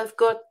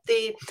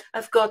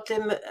got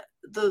them,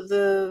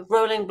 the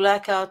rolling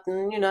blackout,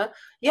 and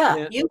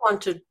you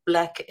wanted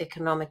black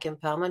economic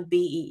empowerment,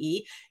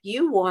 BEE.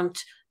 You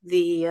want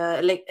the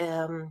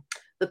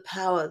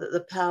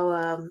the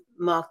power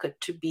market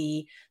to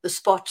be the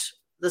spot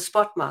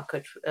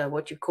market,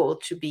 what you call,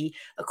 to be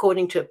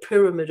according to a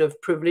pyramid of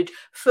privilege.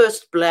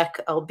 First, black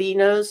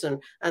albinos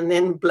and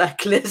then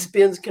black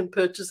lesbians can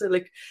purchase it.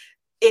 Like,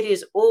 it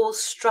is all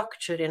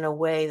structured in a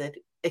way that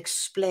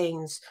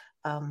explains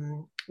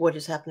what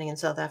is happening in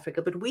South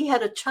Africa. But we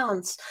had a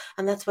chance,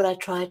 and that's what I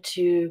tried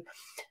to,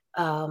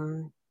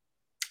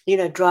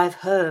 drive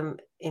home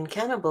in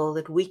Cannibal,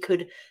 that we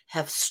could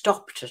have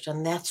stopped it.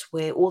 And that's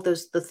where all the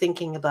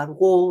thinking about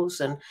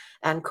walls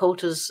and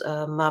Coulter's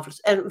marvelous,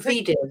 and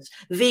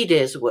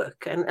Vide's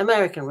work and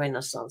American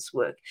Renaissance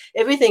work,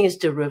 everything is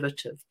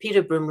derivative.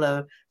 Peter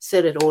Brimlow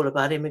said it all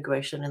about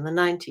immigration in the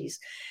 90s.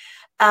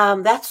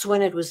 That's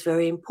when it was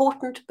very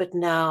important, but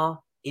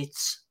now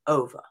it's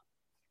over.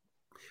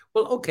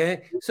 Well,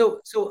 okay.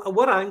 So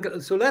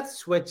let's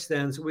switch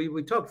then. So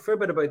we talked a fair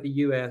bit about the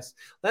US.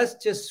 Let's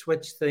just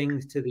switch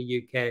things to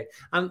the UK.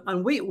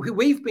 And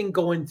we've been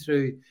going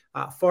through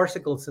a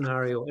farcical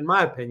scenario, in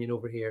my opinion,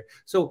 over here.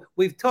 So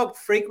we've talked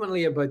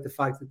frequently about the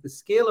fact that the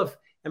scale of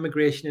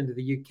immigration into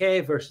the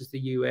UK versus the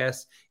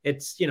US,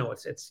 it's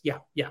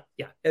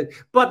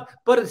but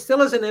it still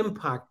has an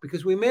impact,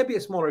 because we may be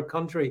a smaller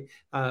country.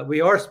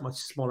 We are a much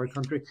smaller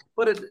country,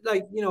 but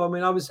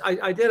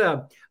I did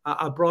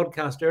a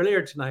broadcast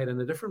earlier tonight on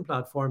a different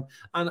platform,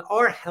 and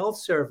our health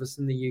service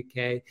in the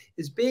UK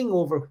is being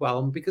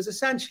overwhelmed because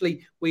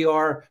essentially we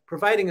are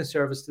providing a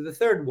service to the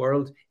third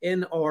world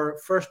in our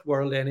first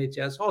world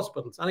NHS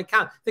hospitals, and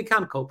they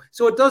can't cope.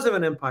 So it does have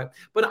an impact.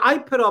 But I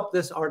put up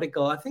this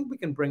article. I think we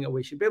can bring it.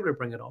 We should be able to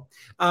bring it up.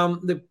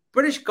 The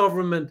British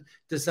government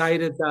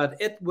decided that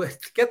it would,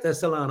 get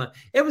this, Alana,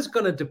 it was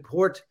going to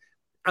deport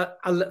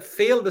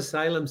failed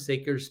asylum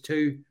seekers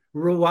to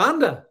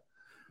Rwanda,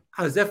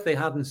 as if they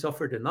hadn't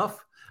suffered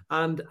enough.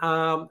 And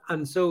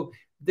so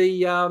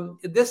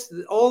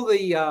all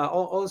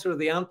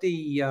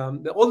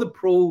the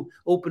pro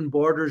open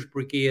borders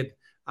brigade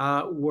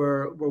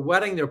were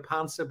wetting their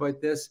pants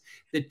about this.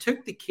 They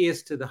took the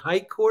case to the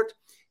High Court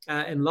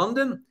in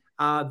London.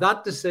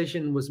 That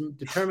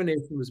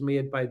determination was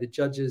made by the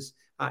judges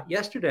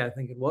yesterday, I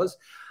think it was,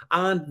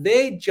 and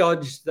they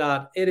judged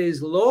that it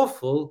is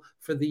lawful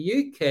for the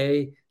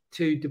UK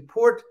to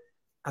deport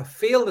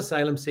failed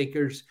asylum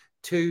seekers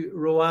to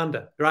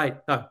Rwanda. Right.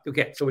 Oh,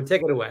 okay, so we'll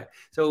take it away.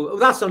 So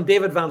that's on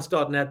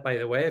davidvance.net, by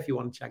the way, if you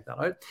want to check that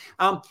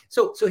out.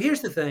 So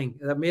here's the thing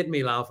that made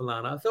me laugh,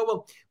 Alana. I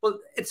thought, well,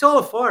 it's all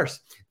a farce.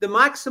 The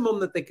maximum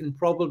that they can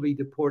probably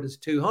deport is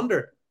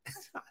 200.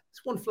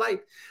 It's one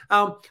flight.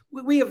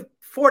 We have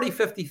 40,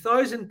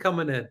 50,000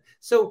 coming in.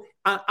 So,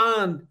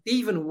 and the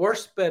even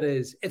worse bit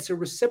is it's a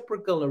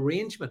reciprocal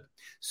arrangement.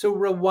 So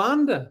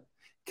Rwanda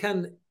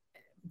can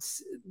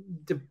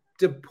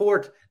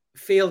deport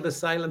failed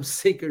asylum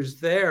seekers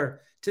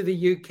there to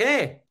the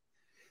UK.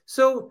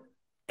 So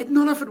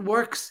none of it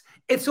works.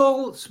 It's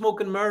all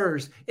smoke and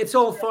mirrors. It's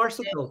all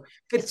farcical.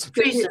 It's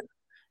treason.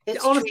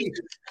 It's honestly,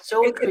 treason. It's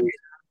all treason.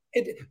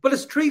 But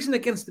it's treason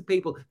against the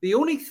people. The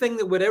only thing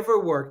that would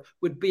ever work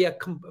would be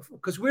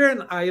because we're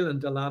an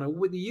island, Alana.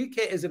 The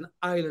UK is an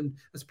island,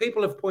 as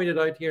people have pointed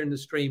out here in the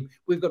stream.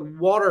 We've got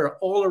water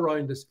all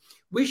around us.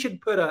 We should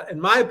put in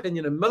my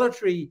opinion, a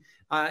military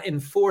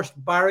enforced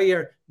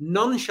barrier.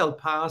 None shall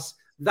pass.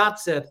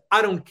 That's it.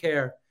 I don't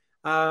care.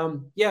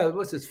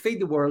 What's this?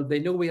 Feed the world. They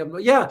know we have no.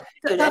 Yeah,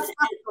 that's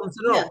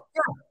enough.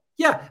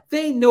 Yeah,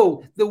 they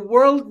know. The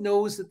world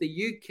knows that the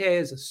UK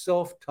is a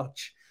soft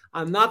touch.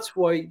 And that's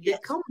why they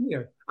come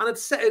here. And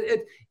it's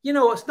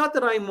not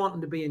that I'm wanting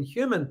to be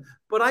inhuman,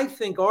 but I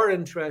think our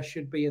interest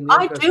should be in the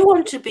I do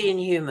want to be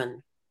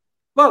inhuman.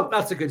 Well,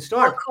 that's a good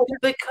start.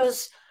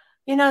 Because,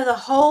 the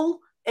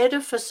whole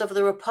edifice of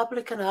the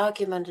Republican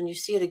argument, and you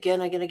see it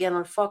again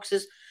on Fox,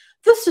 is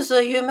this is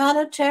a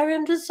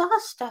humanitarian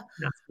disaster.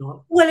 That's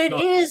not. Well, it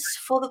is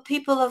for the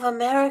people of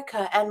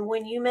America. And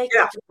when you make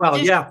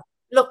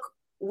look,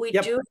 we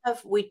do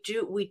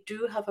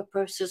have a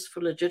process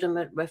for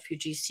legitimate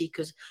refugee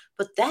seekers,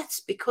 but that's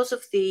because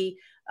of the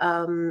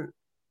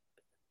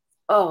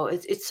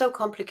it's so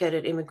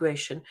complicated,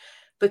 immigration,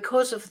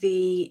 because of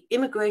the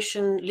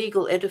immigration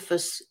legal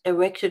edifice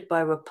erected by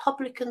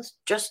Republicans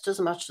just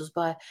as much as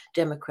by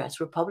Democrats.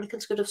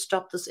 Republicans could have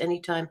stopped this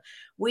anytime.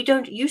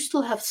 You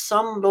still have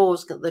some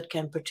laws that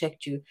can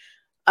protect you.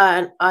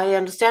 And I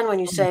understand when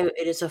you say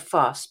it is a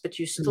farce, but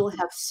you still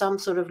have some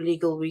sort of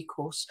legal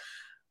recourse.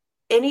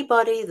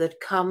 Anybody that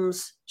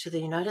comes to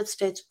the United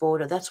States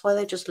border, that's why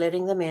they're just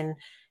letting them in,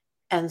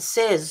 and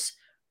says,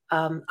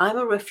 I'm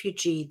a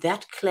refugee,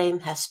 that claim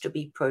has to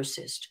be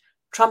processed.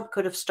 Trump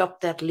could have stopped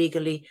that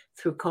legally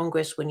through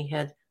Congress when he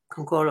had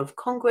control of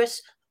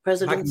Congress,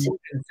 presidency,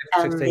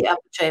 and the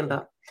upper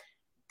chamber.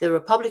 The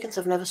Republicans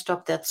have never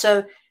stopped that.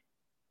 So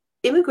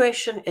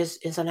immigration is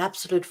an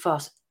absolute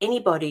farce.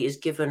 Anybody is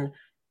given,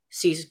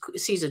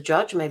 sees a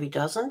judge, maybe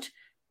doesn't,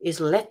 is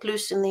let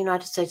loose in the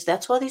United States.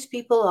 That's why these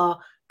people are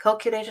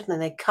calculated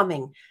and they're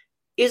coming.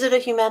 Is it a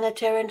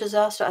humanitarian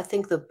disaster? I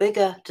think the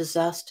bigger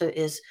disaster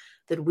is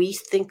that we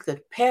think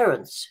that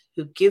parents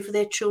who give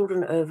their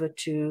children over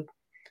to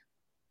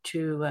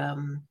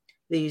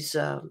these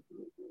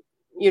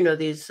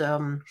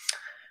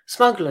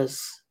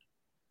smugglers.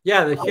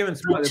 Yeah, the human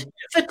smuggler.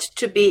 Fit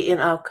to be in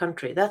our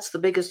country. That's the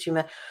biggest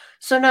human.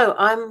 So no,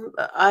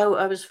 I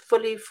was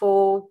fully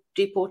for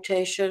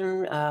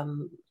deportation,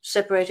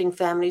 separating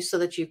families so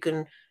that you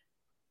can.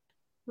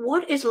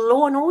 What is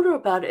law and order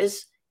about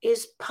is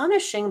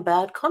punishing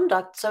bad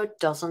conduct so it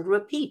doesn't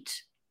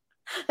repeat.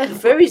 And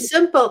very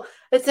simple.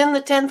 It's in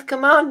the 10th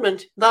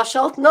commandment, thou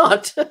shalt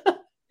not.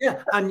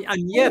 Yeah, and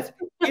yet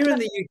here in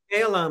the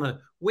UK, Alana,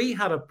 we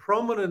had a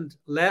prominent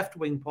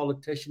left-wing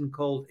politician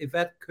called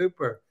Yvette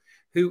Cooper,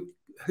 who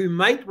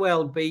might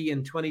well be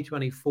in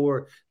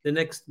 2024 the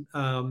next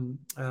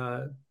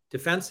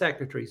defense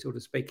secretary, so to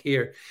speak.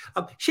 Here,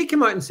 she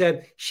came out and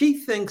said she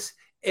thinks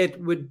it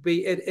would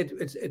be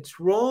it's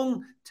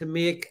wrong to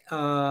make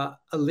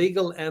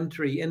illegal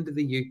entry into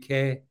the UK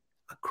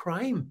a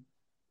crime.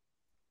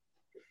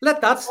 Let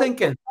that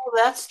sink in.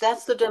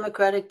 That's the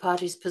Democratic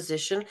Party's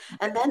position,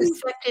 and that in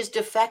fact is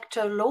de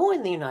facto law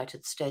in the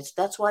United States.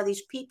 That's why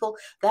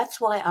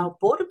that's why our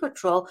Border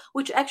Patrol,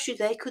 which actually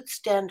they could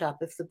stand up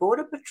if the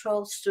Border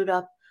Patrol stood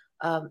up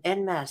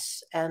en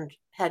masse and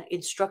had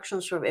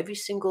instructions from every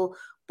single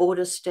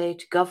border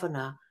state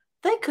governor,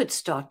 they could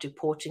start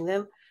deporting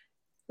them.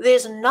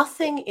 There's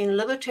nothing in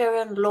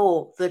libertarian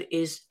law that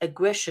is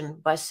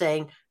aggression by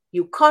saying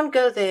you can't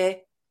go there,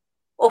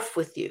 off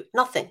with you.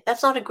 Nothing.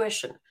 That's not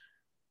aggression.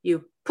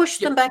 You push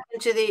them back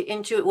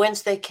into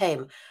whence they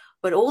came.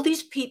 But all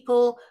these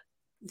people,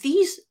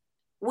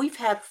 we've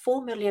had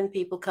 4 million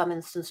people come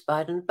in since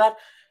Biden. But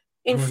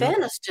in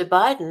fairness to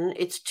Biden,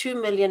 it's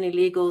 2 million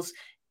illegals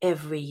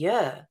every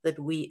year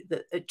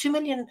 2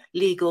 million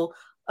legal,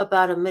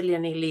 about 1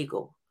 million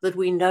illegal that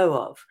we know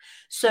of.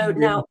 So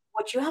now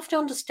what you have to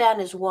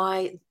understand is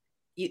why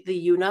the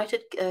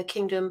United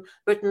Kingdom,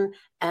 Britain,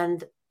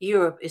 and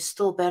Europe is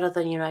still better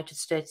than the United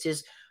States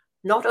is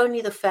not only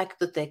the fact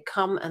that they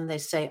come and they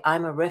say,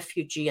 I'm a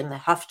refugee, and they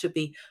have to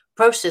be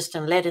processed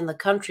and led in the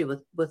country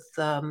with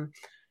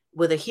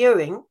a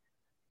hearing,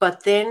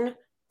 but then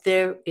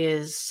there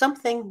is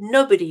something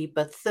nobody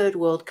but third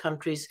world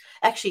countries,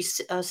 actually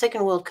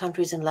second world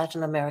countries in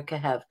Latin America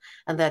have,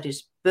 and that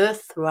is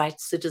birthright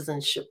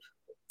citizenship.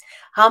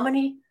 How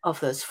many of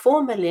those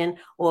 4 million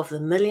or of the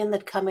 1 million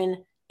that come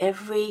in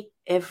every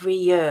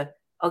year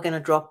are going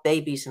to drop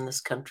babies in this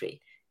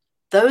country?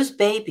 Those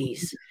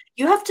babies,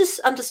 you have to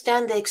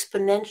understand the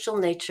exponential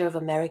nature of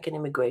American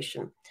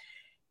immigration.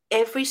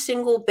 Every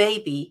single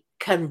baby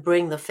can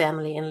bring the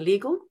family in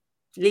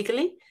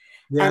legally,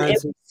 and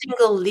every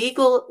single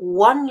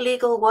one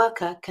legal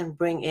worker can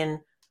bring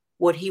in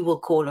what he will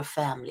call a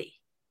family.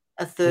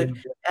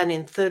 And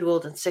in third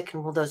world and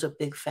second world, those are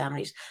big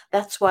families.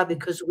 That's why,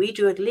 because we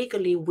do it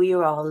legally, we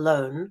are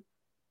alone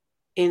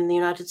in the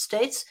United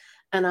States.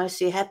 And I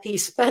see happy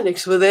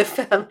Hispanics with their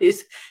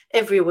families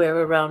everywhere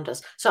around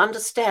us. So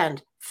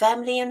understand,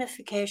 family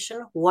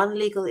unification, one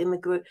legal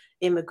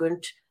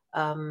immigrant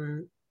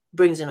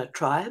brings in a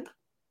tribe.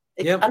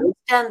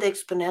 Understand the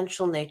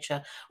exponential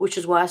nature, which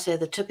is why I say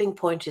the tipping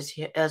point is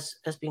here, has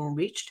been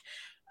reached.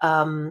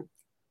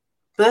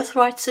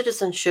 Birthright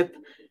citizenship,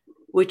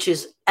 which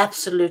is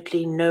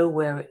absolutely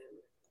nowhere,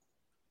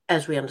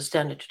 as we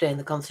understand it today in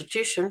the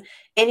Constitution.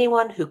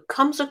 Anyone who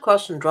comes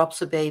across and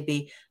drops a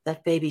baby,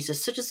 that baby's a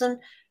citizen,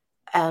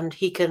 and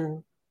he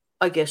can,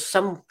 I guess,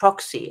 some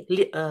proxy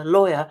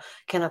lawyer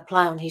can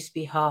apply on his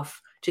behalf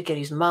to get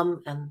his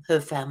mum and her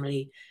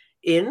family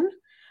in,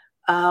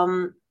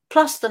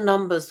 plus the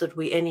numbers that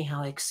we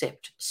anyhow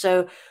accept.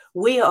 So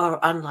we are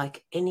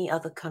unlike any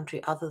other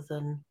country other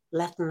than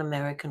Latin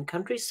American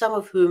countries, some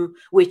of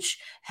which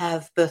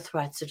have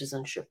birthright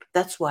citizenship.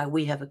 That's why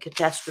we have a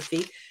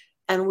catastrophe.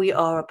 And we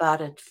are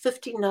about at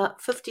 50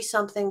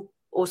 something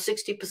or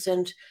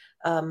 60%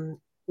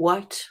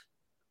 white.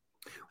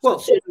 Well,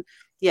 so,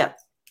 yeah.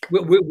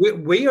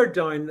 We are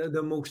down.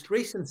 The most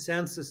recent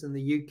census in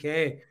the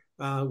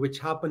UK, which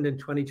happened in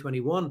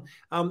 2021,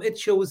 it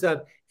shows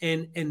that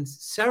in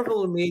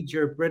several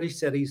major British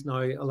cities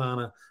now,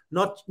 Alana,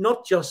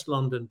 not just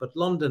London, but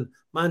London,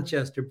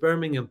 Manchester,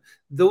 Birmingham,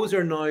 those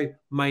are now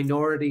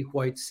minority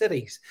white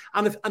cities.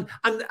 And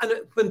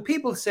when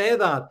people say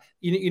that,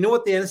 you know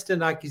what the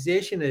instant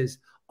accusation is?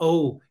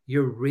 Oh,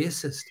 you're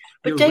racist.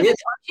 But David,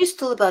 aren't you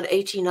still about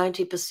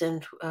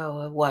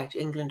 80-90% white,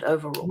 England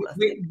overall?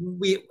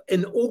 We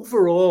in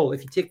overall,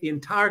 if you take the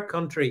entire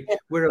country,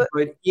 we're about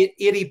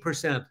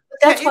 80%.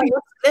 That's why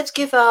let's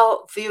give our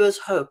viewers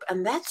hope.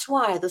 And that's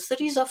why the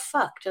cities are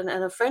fucked. And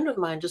a friend of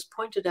mine just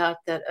pointed out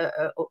that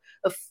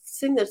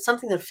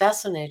something that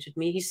fascinated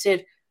me. He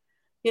said,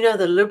 you know,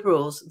 the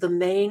liberals, the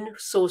main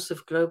source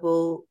of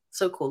global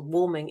so-called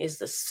warming is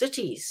the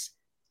cities.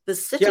 The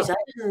cities. Yeah.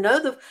 I didn't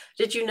know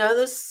did you know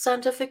this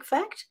scientific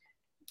fact?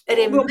 It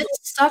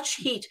emits such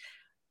heat.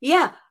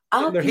 Yeah.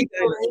 Our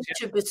people need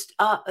to be,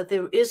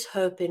 there is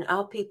hope in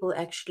our people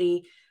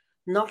actually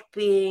not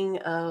being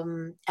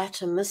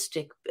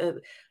atomistic,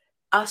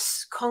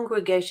 us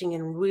congregating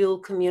in real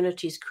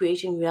communities,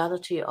 creating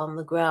reality on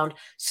the ground,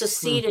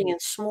 seceding in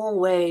small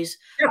ways,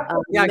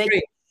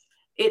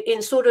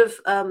 in sort of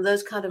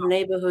those kind of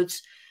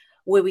neighborhoods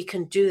where we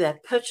can do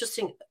that,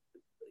 purchasing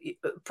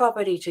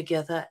property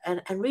together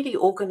and really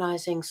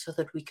organizing so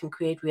that we can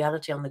create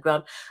reality on the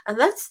ground. And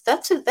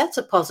that's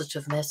a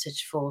positive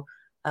message for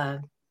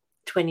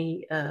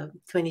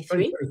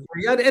 2023.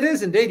 Yeah, it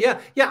is indeed.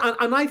 Yeah.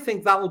 And I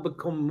think that will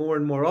become more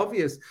and more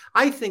obvious.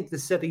 I think the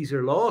cities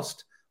are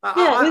lost.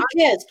 Who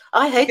cares?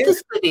 I hate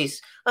the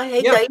cities. I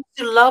used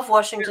to love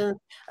Washington.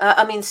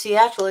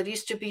 Seattle. It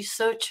used to be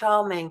so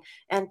charming.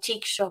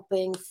 Antique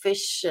shopping,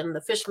 fish, and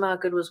the fish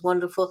market was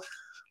wonderful.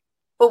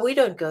 But we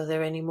don't go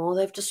there anymore.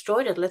 They've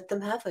destroyed it. Let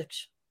them have it.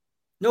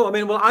 No,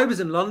 I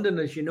was in London,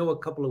 as you know, a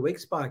couple of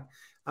weeks back,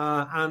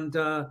 and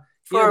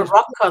for a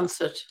rock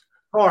concert.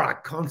 For a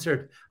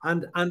concert,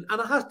 and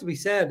it has to be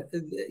said,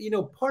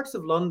 parts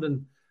of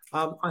London.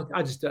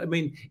 It's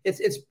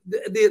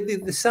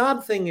the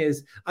sad thing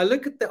is, I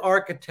look at the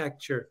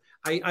architecture.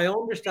 I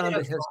understand the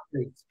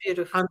history. It's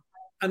beautiful.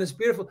 And it's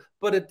beautiful,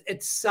 but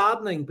it's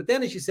saddening. But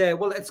then, as you say,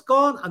 well, it's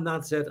gone and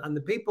that's it. And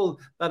the people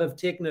that have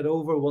taken it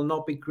over will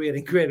not be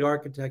creating great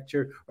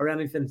architecture or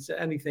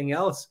anything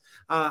else.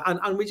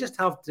 And we just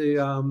have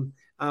to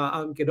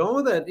get on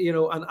with it,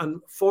 and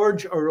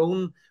forge our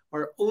own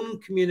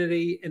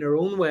community in our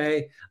own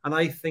way. And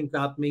I think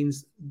that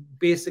means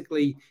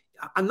basically.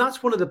 And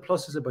that's one of the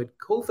pluses about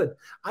COVID.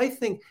 I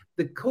think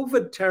the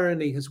COVID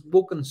tyranny has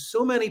woken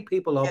so many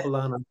people up,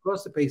 Alana,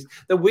 across the piece,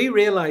 that we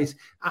realize,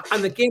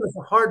 and again, it's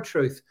a hard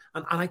truth.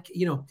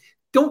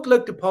 Don't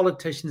look to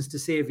politicians to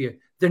save you.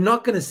 They're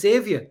not going to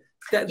save you.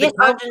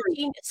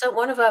 Argentina. So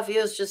one of our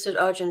viewers just said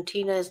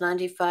Argentina is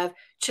 95.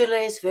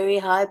 Chile is very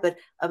high, but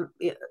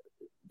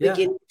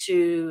beginning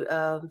to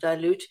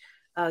dilute.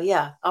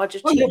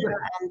 Argentina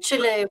and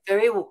Chile,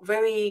 very,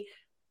 very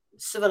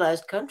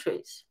civilized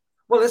countries.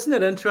 Well, isn't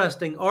it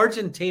interesting?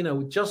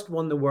 Argentina just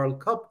won the World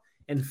Cup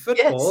in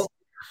football.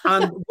 Yes.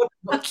 And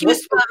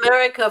accused by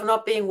America of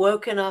not being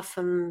woke enough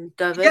and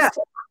diverse. Yeah.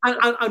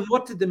 And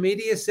what did the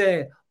media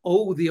say?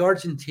 Oh, the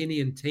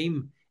Argentinian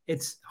team,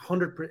 it's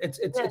 100%.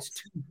 It's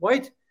too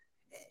white.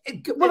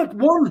 It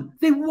won.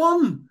 They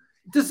won.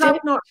 Does that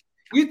not?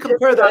 You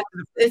compare that to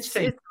the French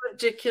team. It's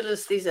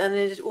ridiculous. And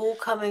it's all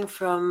coming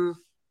from.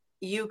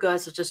 You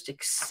guys are just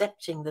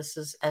accepting this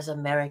as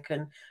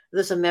American.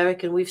 This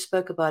American, we've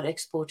spoke about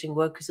exporting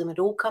wokeism. It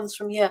all comes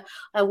from here.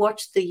 I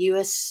watched the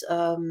USA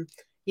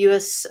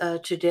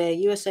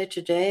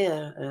Today,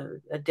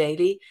 a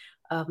daily.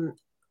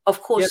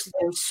 Of course,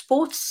 there's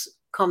sports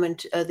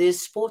comment. There's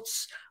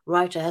sports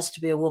writer has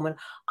to be a woman.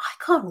 I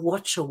can't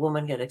watch a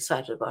woman get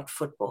excited about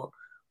football.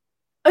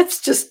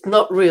 It's just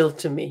not real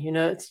to me,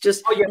 It's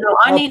just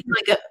I need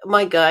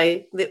my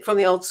guy from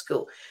the old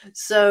school.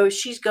 So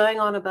she's going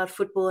on about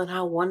football and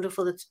how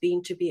wonderful it's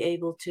been to be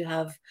able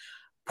to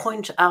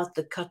point out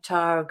the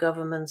Qatar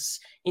government's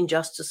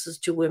injustices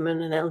to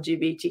women and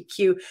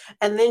LGBTQ.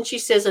 And then she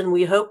says, and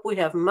we hope we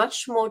have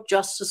much more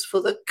justice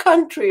for the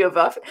country of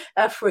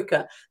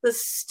Africa. The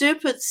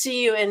stupid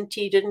CUNT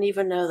didn't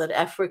even know that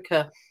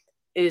Africa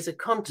is a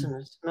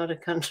continent, not a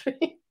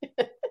country.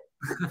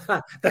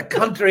 The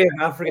country of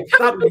Africa,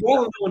 that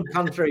well-known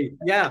country.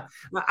 Yeah.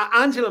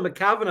 Angela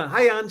McCavanagh.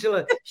 Hi,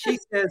 Angela. She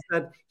says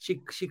that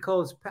she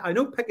calls, I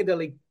know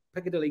Piccadilly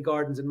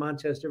Gardens in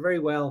Manchester very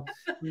well.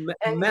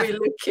 Angry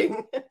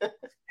looking.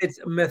 It's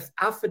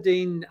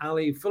Methamphetamine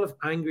Alley, full of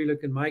angry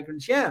looking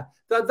migrants. Yeah.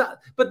 But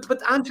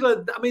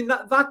Angela,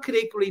 that could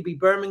equally be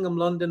Birmingham,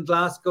 London,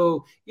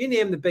 Glasgow, you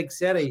name the big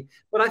city.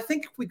 But I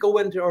think if we go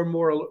into our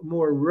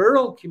more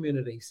rural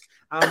communities,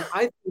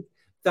 I think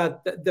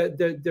that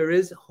there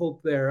is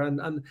hope there.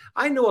 And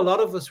I know a lot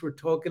of us were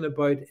talking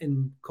about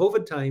in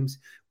COVID times,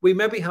 we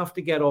maybe have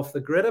to get off the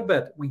grid a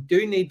bit. We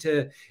do need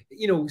to,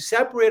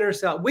 separate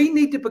ourselves. We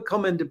need to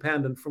become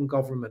independent from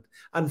government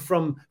and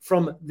from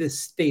the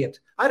state.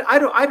 I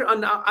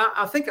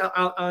think,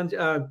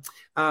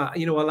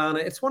 Alana,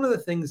 it's one of the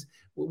things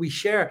we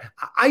share.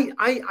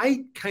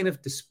 I kind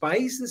of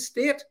despise the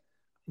state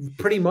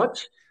pretty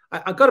much.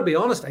 I've got to be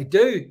honest, I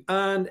do.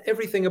 And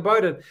everything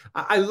about it.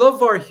 I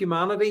love our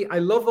humanity. I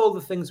love all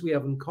the things we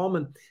have in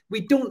common.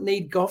 We don't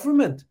need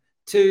government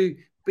to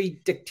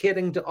be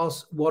dictating to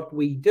us what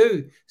we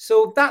do.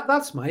 So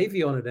that's my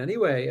view on it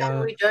anyway.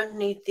 And we don't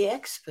need the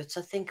experts.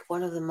 I think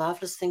one of the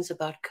marvelous things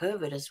about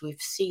COVID is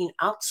we've seen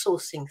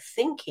outsourcing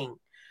thinking,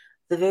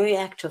 the very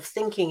act of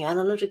thinking,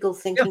 analytical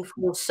thinking for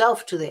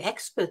yourself to the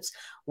experts.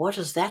 What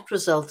has that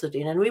resulted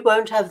in? And we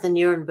won't have the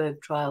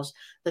Nuremberg trials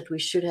that we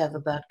should have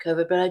about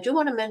COVID. But I do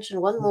want to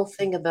mention one more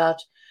thing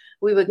about,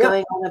 we were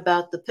going on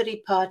about the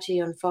pity party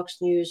on Fox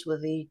News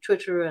with the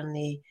Twitter and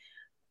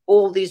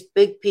all these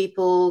big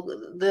people,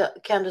 the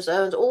Candace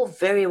Owens, all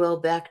very well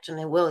backed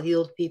and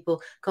well-heeled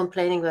people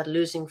complaining about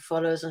losing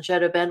followers and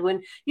shadow banned.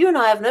 When you and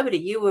I have nobody,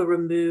 you were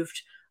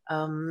removed.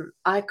 I'm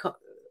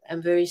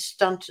very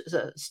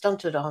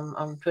stunted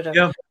on Twitter.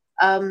 Yeah.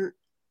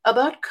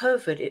 About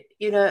COVID,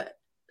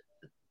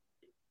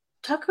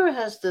 Tucker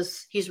has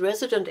his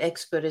resident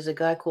expert is a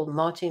guy called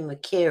Martin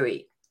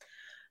McCary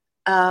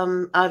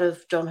out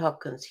of Johns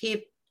Hopkins.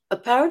 He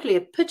apparently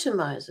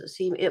epitomizes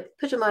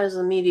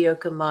the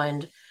mediocre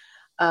mind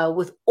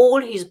with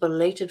all his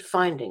belated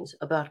findings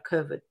about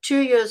COVID.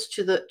 2 years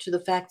to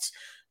the facts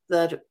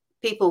that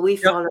people we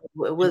follow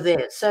were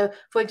there. So,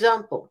 for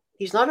example,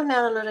 he's not an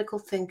analytical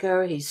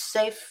thinker. He's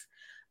safe.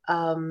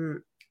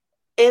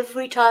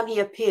 Every time he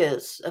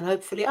appears, and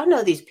hopefully, I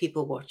know these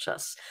people watch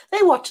us.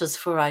 They watch us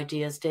for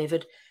ideas,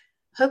 David.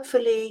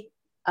 Hopefully,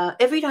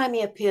 every time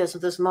he appears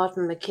with this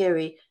Martin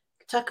Makary,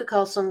 Tucker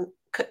Carlson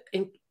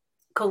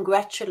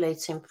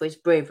congratulates him for his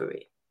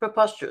bravery.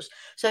 Preposterous.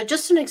 So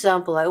just an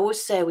example, I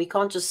always say we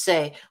can't just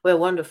say we're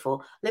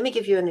wonderful. Let me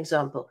give you an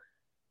example.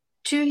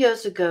 2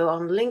 years ago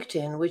on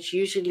LinkedIn, which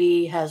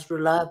usually has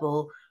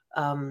reliable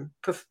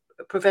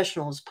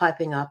professionals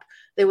piping up,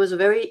 there was a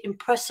very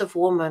impressive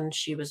woman.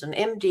 She was an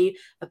MD,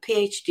 a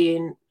PhD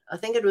in, I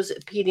think it was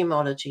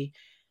epidemiology.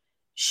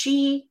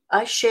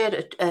 I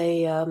shared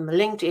a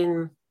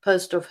LinkedIn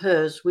post of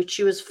hers, which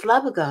she was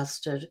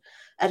flabbergasted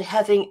at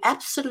having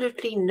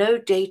absolutely no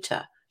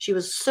data. She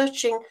was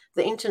searching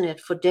the internet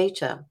for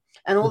data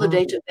and all the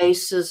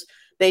databases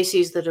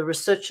that a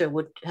researcher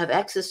would have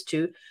access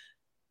to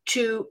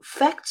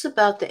facts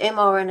about the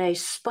mRNA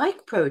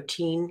spike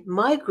protein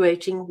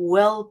migrating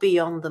well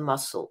beyond the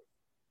muscle.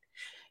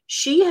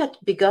 She had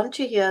begun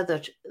to hear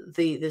that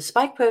the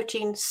spike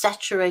protein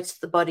saturates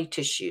the body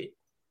tissues.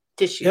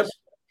 Yep.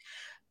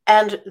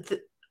 And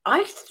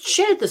I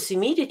shared this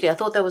immediately. I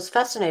thought that was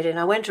fascinating.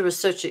 I went to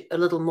research it a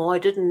little more. I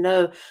didn't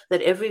know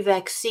that every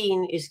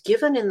vaccine is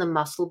given in the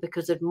muscle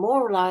because it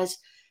more or less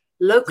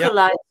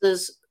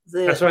localizes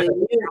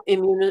the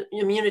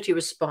immunity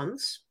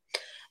response,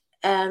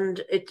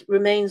 and it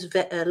remains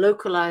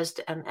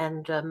localized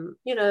and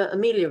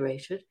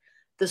ameliorated.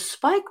 The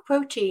spike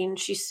protein,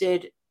 she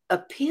said,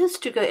 appears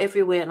to go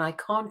everywhere, and I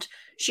can't.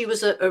 She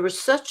was a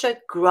researcher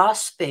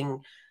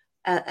grasping.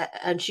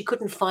 And she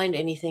couldn't find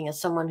anything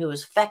as someone who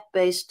was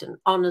fact-based and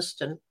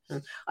honest. And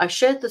I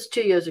shared this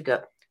 2 years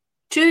ago.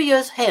 2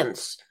 years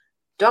hence,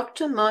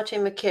 Dr.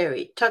 Martin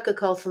Makary, Tucker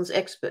Carlson's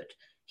expert,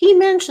 he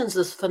mentions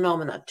this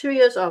phenomenon 2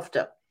 years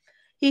after.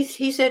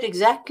 He said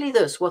exactly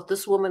this, what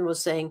this woman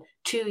was saying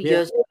 2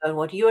 years ago, and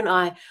what you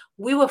and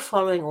we were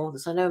following all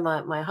this. I know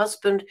my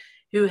husband,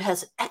 who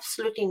has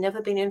absolutely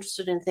never been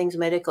interested in things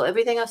medical.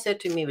 Everything I said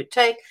to him, he would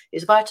take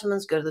his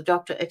vitamins, go to the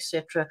doctor,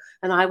 etc.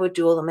 And I would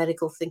do all the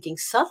medical thinking.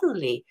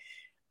 Suddenly,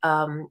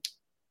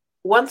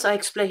 once I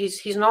explained,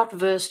 he's not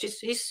versed.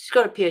 He's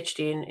got a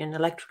PhD in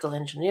electrical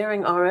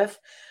engineering, RF.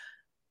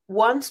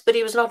 But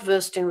he was not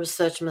versed in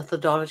research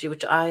methodology,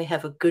 which I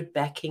have a good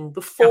backing.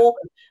 Before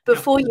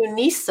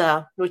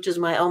UNISA, which is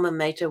my alma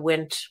mater,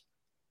 went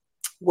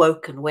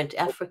woke and went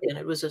African,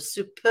 it was a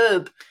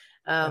superb.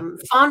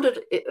 Founded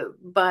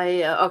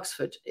by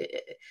Oxford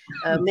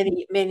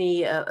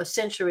a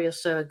century or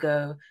so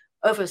ago,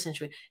 over a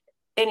century.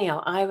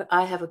 Anyhow,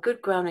 I have a good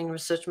grounding in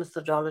research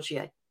methodology.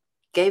 I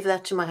gave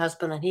that to my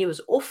husband, and he was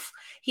off.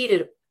 He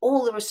did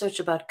all the research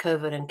about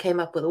COVID and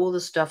came up with all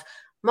the stuff.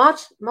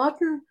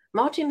 Martin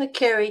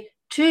Makary,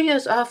 2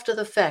 years after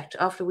the fact,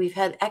 after we've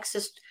had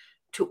access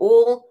to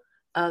all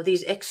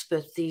these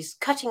experts, these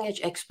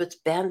cutting-edge experts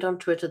banned on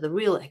Twitter, the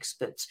real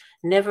experts,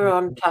 never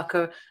on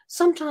Tucker,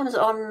 sometimes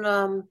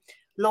on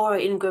Laura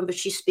Ingraham, but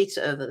she speaks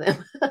over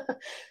them.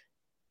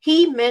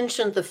 He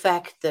mentioned the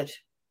fact that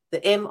the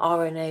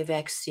mRNA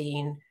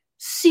vaccine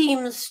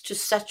seems to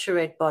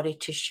saturate body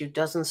tissue,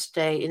 doesn't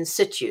stay in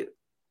situ.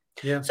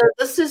 Yeah. So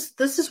this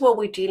is what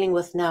we're dealing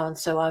with now. And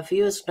so our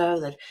viewers know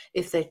that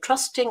if they're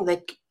trusting,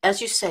 they,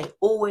 as you say,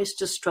 always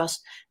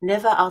distrust,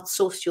 never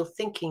outsource your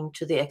thinking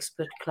to the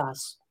expert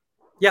class.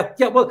 Yeah.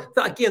 Well,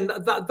 again,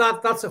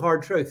 that's a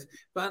hard truth.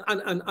 But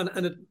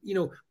and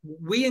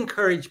we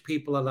encourage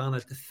people,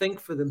 Alana, to think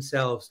for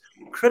themselves.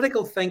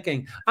 Critical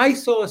thinking. I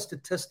saw a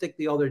statistic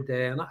the other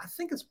day, and I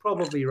think it's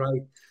probably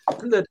right,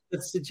 that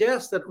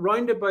suggests that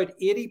round about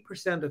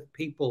 80% of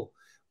people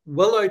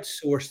will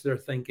outsource their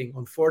thinking,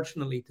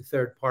 unfortunately, to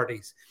third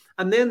parties.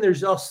 And then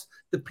there's us,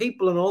 the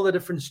people in all the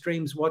different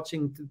streams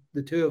watching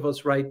the two of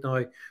us right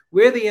now.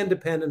 We're the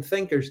independent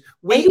thinkers.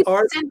 We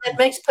are. That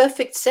makes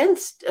perfect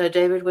sense,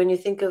 David, when you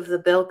think of the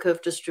bell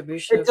curve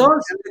distribution. It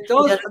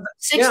does.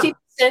 60%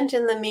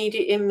 in the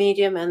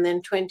medium, and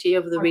then 20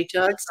 of the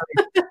retards.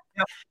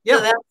 Yeah.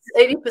 So that's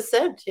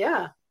 80%.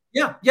 Yeah.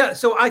 Yeah.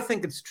 So I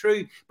think it's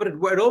true, but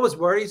it always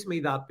worries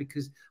me that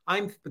because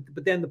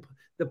but then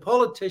the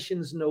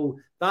politicians know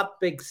that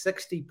big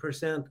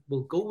 60%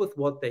 will go with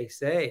what they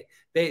say.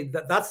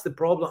 That's the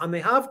problem, and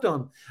they have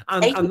done.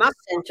 And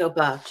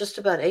 80% just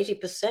about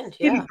 80%.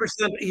 Yeah.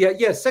 80%.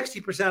 Yeah.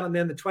 60%, and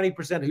then the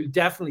 20% who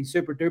definitely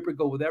super duper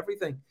go with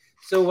everything.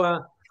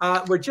 So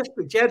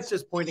Jed's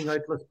just pointing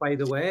out to us, by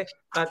the way,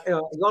 that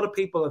a lot of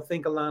people, I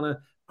think, Alana,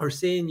 are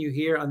seeing you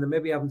here and they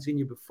maybe haven't seen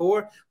you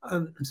before.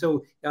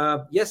 So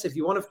yes, if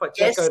you want to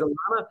check out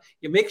Alana,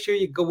 you make sure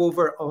you go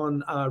over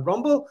on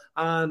Rumble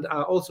and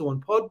also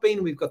on Podbean.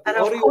 We've got the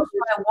audio. Of course,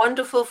 my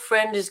wonderful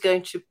friend is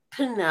going to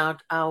pin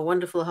out our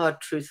wonderful hard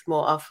truth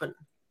more often.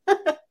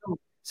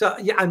 So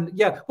yeah, and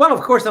yeah. Well,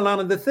 of course,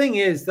 Alana. The thing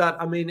is that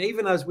I mean,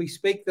 even as we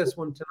speak this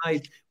one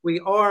tonight, we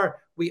are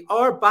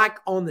back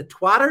on the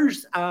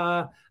twatters,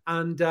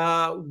 and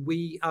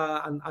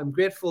I'm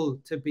grateful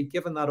to be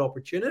given that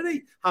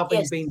opportunity, having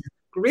Yes. been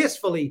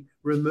gracefully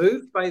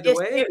removed. By the Yes,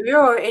 way,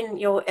 you're in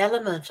your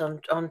element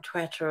on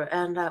Twitter,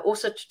 and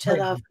also to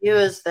tell our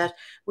viewers that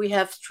we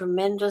have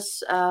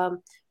tremendous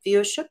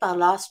viewership. Our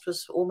last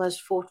was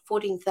almost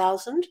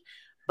 14,000,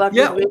 but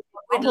yeah,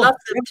 we'd love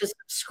them to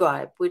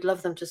subscribe. We'd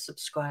love them to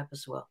subscribe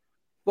as well.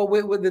 Well,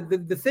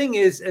 the thing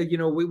is, so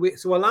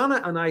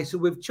Alana and I, so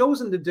we've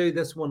chosen to do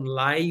this one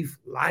live,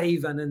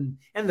 and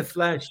in the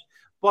flesh.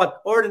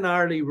 But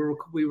ordinarily,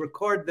 we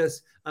record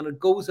this and it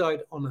goes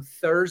out on a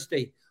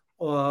Thursday.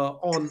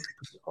 On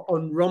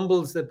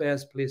Rumble's the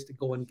best place to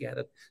go and get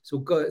it.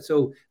 So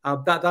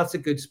that's a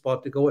good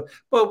spot to go.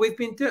 But we've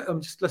been doing.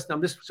 I'm just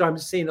listening. I'm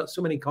just seeing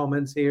so many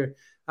comments here.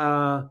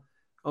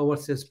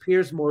 What's this?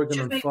 Piers Morgan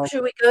on Fox.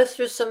 Should we go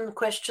through some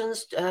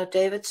questions,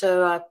 David?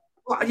 So.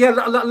 Yeah,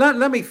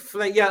 let me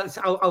fling. Yeah,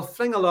 I'll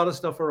fling a lot of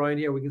stuff around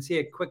here. We can see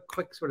a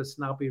quick sort of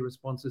snappy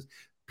responses.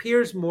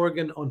 Piers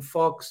Morgan on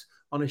Fox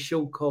on a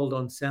show called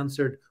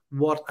Uncensored.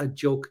 What a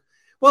joke!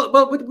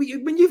 Well,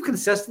 when you've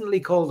consistently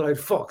called out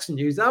Fox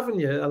News, haven't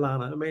you,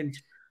 Alana? I mean,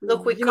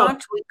 look, we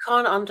can't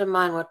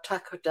undermine what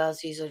Tucker does.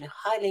 He's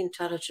highly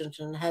intelligent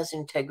and has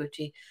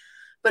integrity.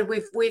 But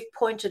we've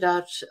pointed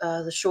out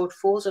the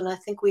shortfalls, and I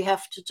think we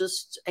have to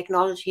just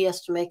acknowledge he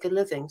has to make a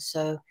living.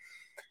 So.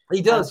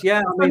 He does,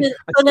 yeah. I mean,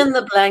 fill in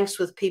the blanks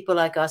with people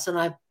like us,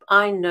 and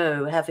I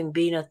know, having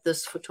been at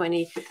this for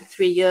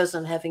 23 years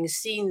and having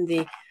seen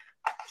the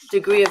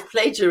degree of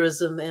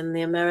plagiarism in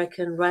the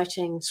American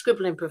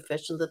scribbling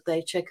profession, that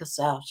they check us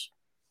out.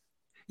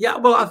 Yeah,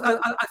 well, I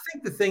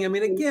think the thing. I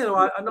mean, again,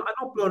 I'm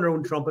not blowing our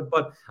own trumpet,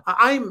 but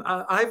I've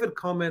had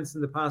comments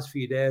in the past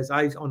few days,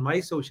 on my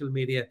social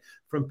media,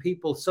 from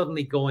people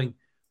suddenly going,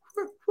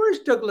 "Where's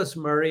Douglas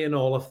Murray in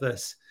all of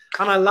this?"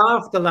 And I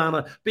laughed,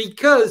 Alana,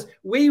 because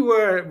we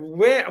were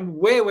way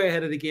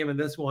ahead of the game in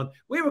this one.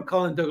 We were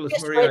calling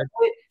Douglas Murray.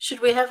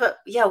 Should we have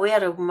we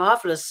had a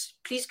marvelous,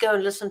 please go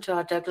and listen to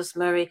our Douglas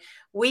Murray.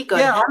 We got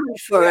hammered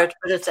for it,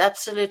 but it's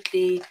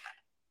absolutely,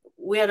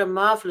 we had a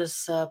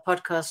marvelous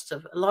podcast,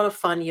 of a lot of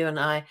fun, you and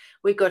I.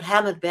 We got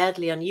hammered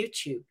badly on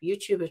YouTube.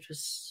 It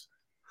was...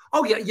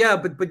 Oh yeah,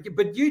 but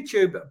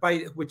YouTube,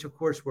 by which of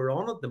course we're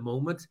on at the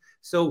moment.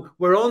 So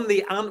we're on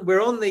the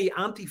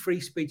anti-free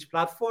speech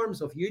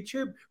platforms of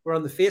YouTube. We're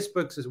on the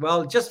Facebooks as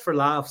well, just for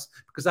laughs,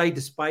 because I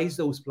despise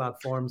those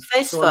platforms.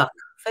 Facebook.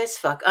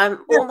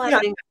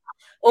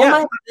 All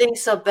my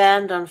links are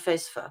banned on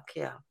Facebook.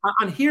 Yeah.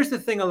 And here's the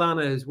thing,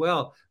 Alana, as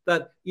well,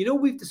 that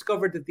we've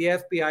discovered that the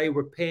FBI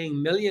were paying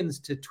millions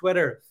to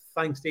Twitter,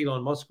 thanks to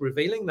Elon Musk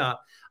revealing that.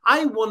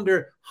 I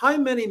wonder how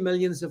many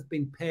millions have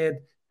been paid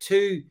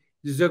to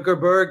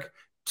Zuckerberg,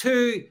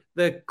 to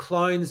the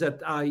clowns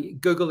at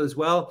Google as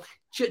well.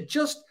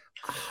 Just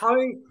how...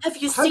 Have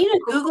you seen a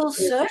Google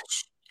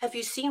search? Have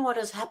you seen what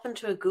has happened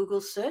to a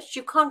Google search?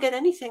 You can't get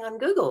anything on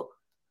Google.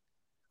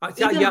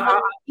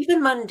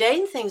 Even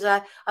mundane things.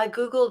 I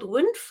Googled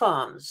wind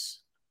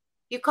farms.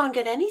 You can't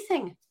get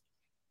anything.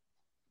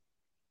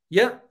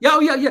 Yeah.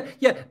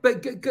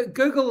 But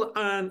Google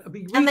and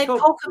they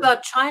talk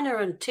about China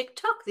and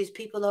TikTok. These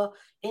people are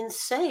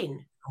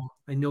insane. Oh,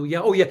 I know.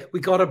 Yeah. Oh, yeah. We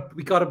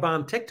gotta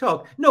ban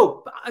TikTok.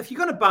 No, if you're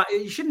gonna ban,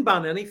 you shouldn't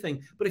ban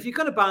anything. But if you're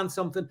gonna ban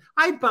something,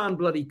 I'd ban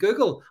bloody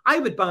Google. I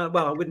would ban.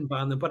 Well, I wouldn't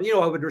ban them, but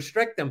I would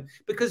restrict them,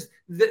 because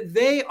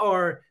they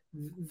are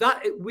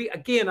that. We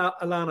again,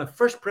 Alana,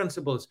 first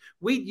principles.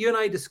 You and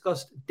I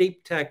discussed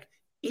deep tech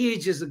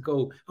ages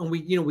ago, and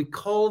we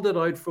called it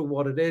out for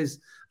what it is,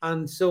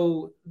 and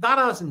so that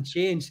hasn't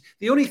changed.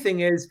 The only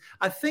thing is,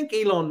 I think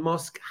Elon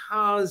Musk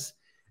has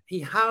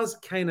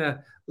kind of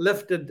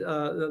lifted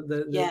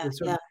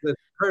the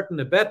curtain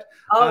a bit.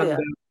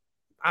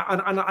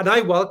 And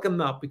I welcome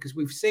that, because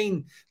we've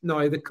seen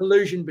now the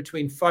collusion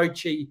between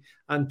Fauci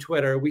and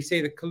Twitter. We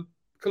see the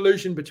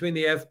collusion between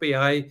the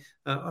FBI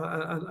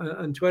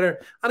and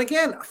Twitter. And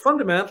again,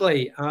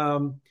 fundamentally,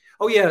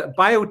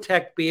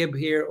 Biotech Babe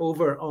here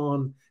over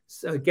on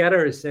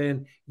Getter is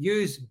saying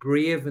use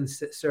Brave and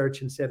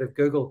search instead of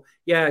Google.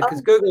 Yeah,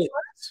 because Google.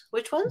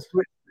 Which ones?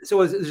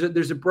 So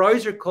there's a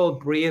browser called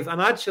Brave, and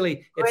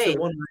actually it's the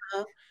one.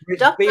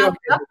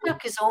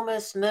 DuckDuck is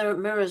almost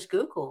mirrors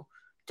Google.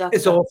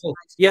 It's awful.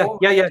 Yeah.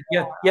 I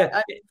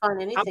didn't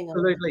find anything.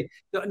 Absolutely.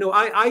 No,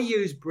 I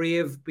use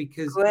Brave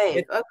because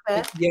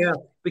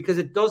because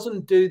it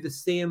doesn't do the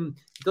same.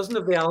 It doesn't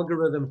have the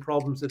algorithm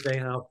problems that they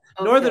have.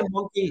 Okay. Northern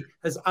Monkey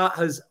has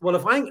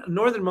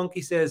Northern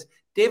Monkey says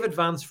David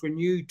Vance for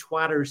new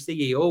Twitter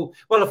CEO.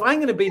 Well, if I'm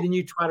going to be the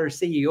new Twitter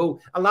CEO,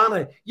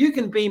 Alana, you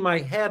can be my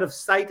head of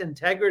site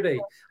integrity.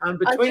 And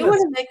between I do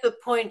want to make a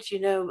point.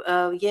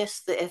 Yes,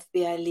 the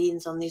FBI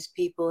leans on these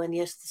people, and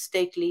yes, the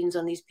state leans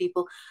on these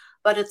people.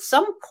 But at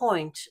some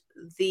point,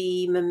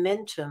 the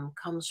momentum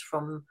comes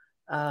from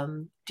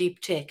deep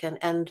tech,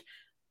 and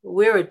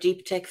we're a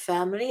deep tech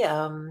family.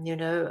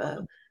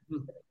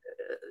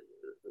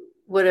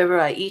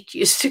 Whatever I eat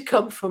used to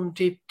come from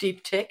deep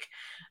tech.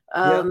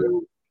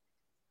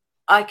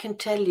 I can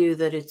tell you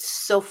that it's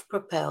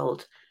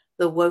self-propelled.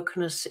 The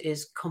wokeness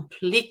is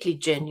completely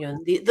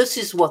genuine. This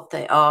is what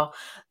they are.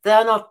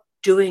 They're not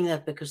doing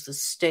that because the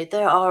state.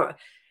 Their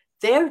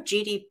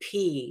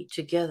GDP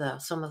together,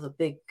 some of the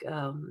big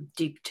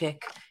deep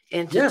tech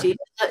entities,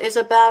 is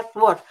about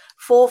what,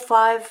 4 or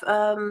 5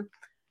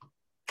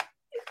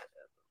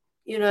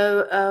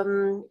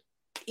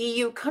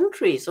 EU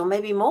countries, or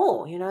maybe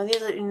more.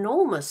 These are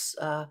enormous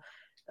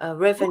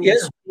revenue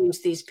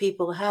streams these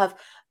people have.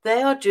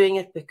 They are doing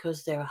it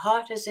because their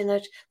heart is in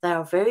it. They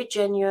are very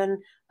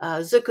genuine.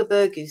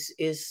 Zuckerberg is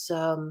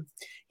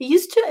he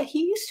used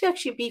to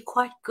actually be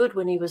quite good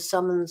when he was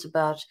summoned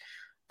about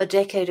a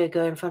decade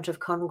ago in front of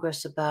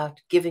Congress about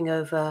giving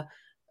over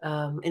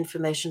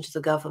information to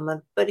the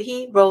government, but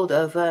he rolled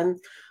over, and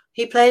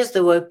he plays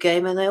the woke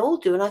game, and they all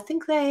do, and I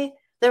think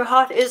their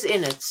heart is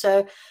in it.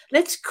 So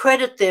let's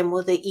credit them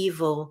with the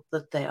evil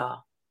that they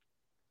are.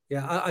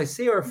 Yeah, I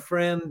see our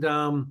friend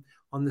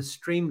on the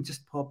stream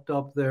just popped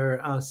up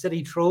there,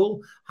 City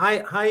Troll.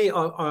 Hi,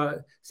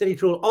 City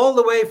Troll, all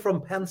the way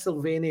from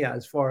Pennsylvania.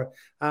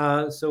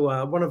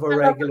 One of our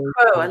regular.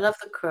 I love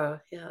the crow.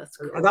 Yeah, that's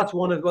cool. That's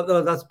one of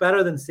that's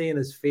better than seeing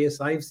his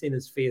face. I've seen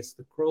his face.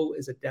 The crow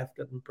is a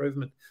definite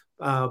improvement.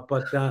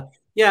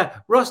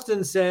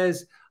 Rustin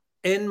says,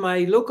 in my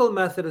local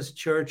Methodist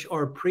church,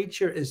 our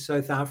preacher is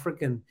South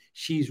African.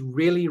 She's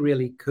really,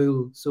 really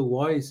cool. So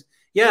wise.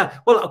 Yeah,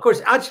 well, of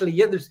course, actually,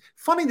 there's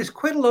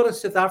quite a lot of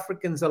South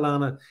Africans,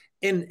 Alana,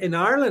 in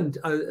Ireland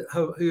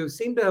who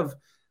seem to have,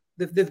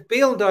 they've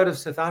bailed out of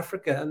South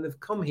Africa and they've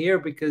come here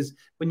because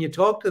when you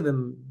talk to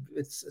them,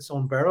 it's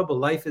unbearable.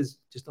 Life is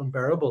just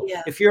unbearable.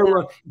 Yeah.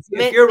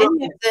 Many of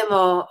them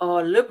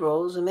are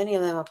liberals and many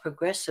of them are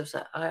progressives.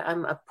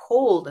 I'm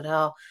appalled at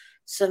how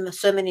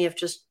so many have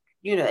just,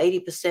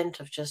 80%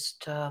 have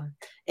just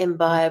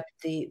imbibed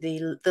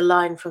the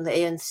line from the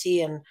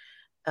ANC and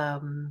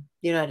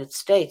United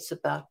States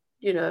about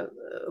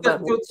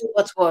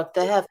what's what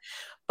they have,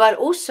 but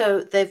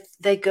also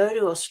they go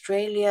to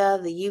Australia,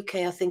 the UK.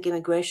 I think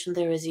immigration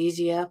there is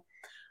easier.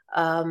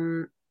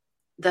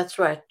 That's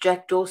right.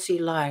 Jack Dorsey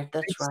lied.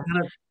 That's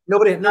right.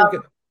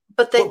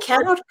 But they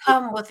cannot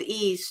come with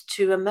ease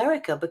to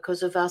America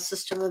because of our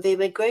system of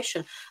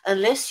immigration.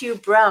 Unless you're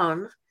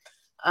brown,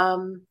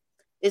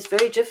 it's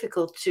very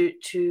difficult to.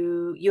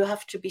 You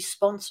have to be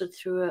sponsored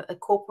through a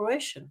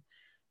corporation.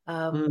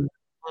 And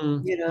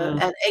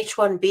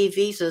H-1B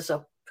visas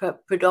are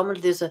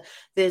predominantly,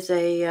 there's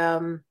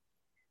a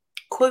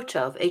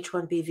quota of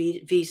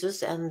H-1B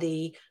visas, and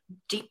the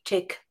deep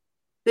tech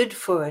bid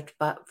for it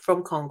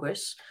from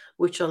Congress,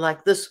 which are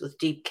like this with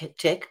deep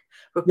tech,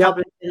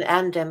 Republican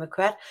and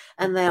Democrat,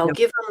 and they are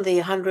given the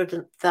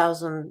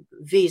 100,000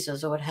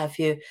 visas or what have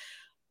you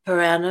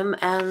per annum,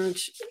 and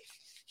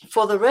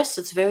for the rest,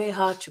 it's very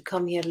hard to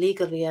come here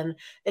legally, and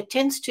it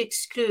tends to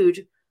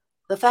exclude.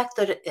 The fact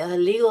that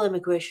legal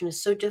immigration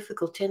is so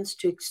difficult tends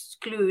to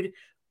exclude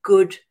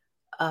good,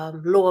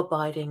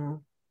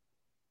 law-abiding,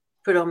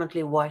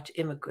 predominantly white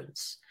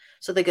immigrants.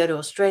 So they go to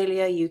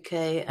Australia,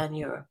 UK, and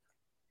Europe.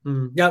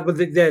 Yeah, but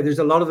there's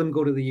a lot of them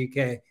go to the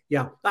UK.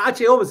 Yeah,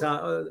 actually, always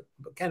have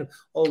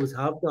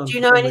done. Do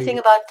you know anything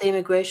about the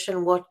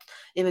immigration? What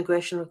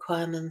immigration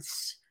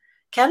requirements?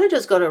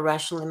 Canada's got a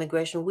rational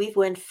immigration. We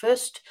went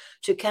first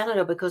to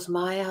Canada because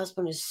my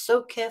husband is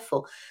so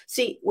careful.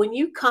 See, when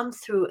you come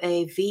through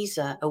a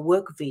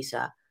work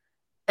visa,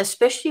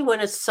 especially when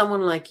it's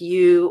someone like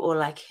you or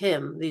like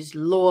him, these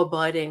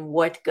law-abiding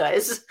white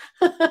guys,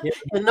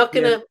 you're not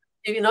gonna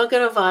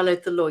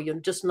violate the law.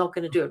 You're just not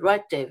gonna do it,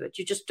 right, David?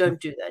 You just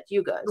don't do that,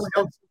 you guys.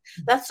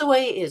 That's the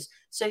way it is.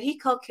 So he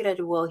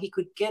calculated, well, he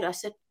could get. I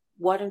said,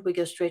 why don't we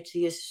go straight to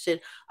the US? He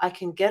said, I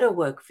can get a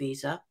work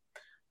visa.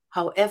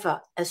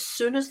 However, as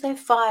soon as they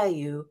fire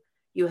you,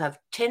 you have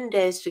 10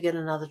 days to get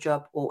another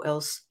job, or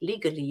else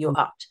legally you're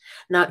out.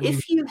 Now,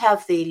 if you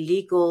have the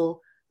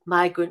legal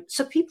migrant,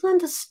 so people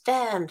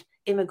understand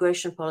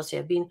immigration policy.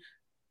 I've been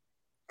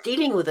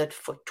dealing with it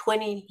for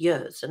 20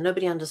 years and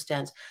nobody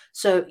understands.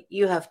 So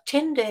you have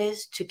 10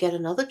 days to get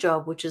another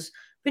job, which is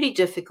pretty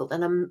difficult.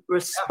 And a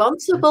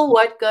responsible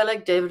white guy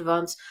like David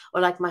Vance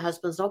or like my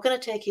husband's not going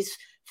to take his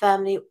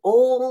family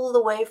all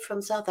the way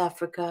from South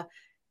Africa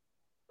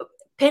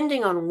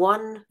pending on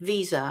one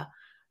visa,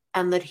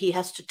 and that he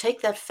has to take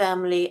that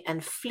family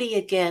and flee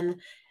again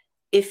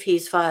if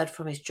he's fired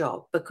from his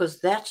job,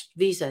 because that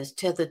visa is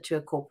tethered to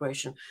a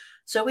corporation.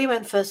 So we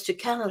went first to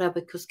Canada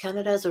because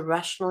Canada has a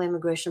rational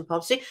immigration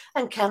policy,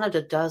 and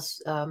Canada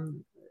does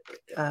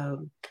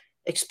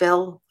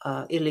expel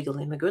illegal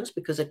immigrants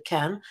because it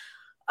can.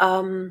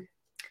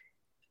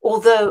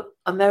 Although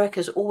America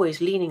is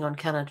always leaning on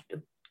Canada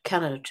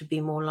to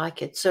be more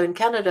like it. So in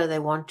Canada, they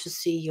want to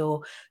see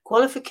your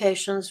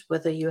qualifications,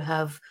 whether you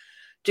have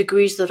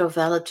degrees that are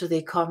valid to the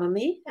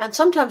economy. And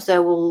sometimes they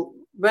will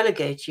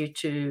relegate you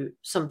to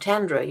some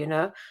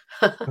tundra,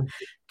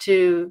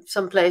 to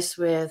some place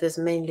where there's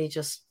mainly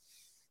just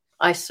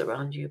ice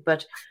around you.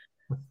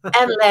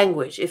 And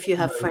language, if you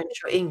have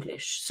French or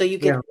English. So you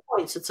get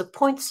points. It's a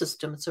point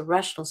system. It's a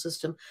rational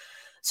system.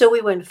 So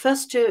we went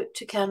first to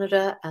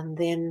Canada, and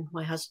then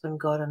my husband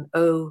got an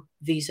O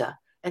visa.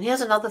 And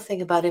here's another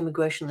thing about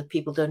immigration that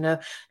people don't know.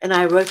 And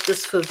I wrote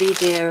this for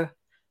VDare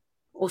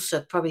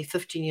also probably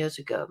 15 years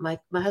ago. My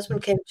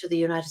husband came to the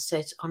United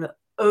States on an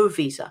O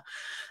visa,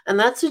 and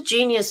that's a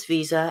genius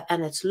visa,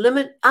 and it's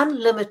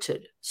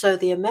unlimited. So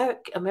the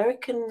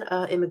American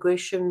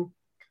immigration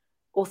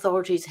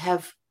authorities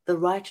have the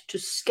right to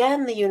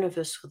scan the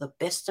universe for the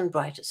best and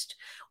brightest.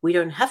 We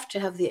don't have to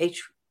have the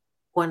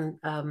H1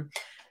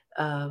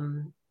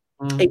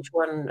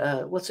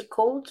 what's it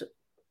called?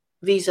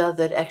 Visa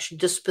that actually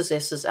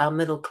dispossesses our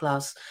middle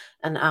class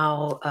and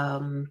our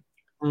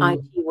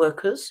IT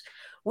workers.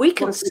 We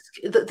can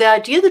the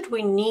idea that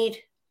we need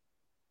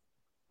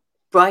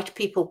bright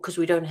people because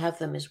we don't have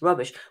them is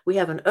rubbish. We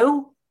have an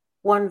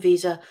O1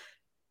 visa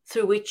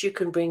through which you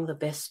can bring the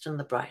best and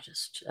the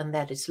brightest, and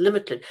that is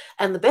limited.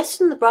 And the best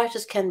and the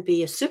brightest can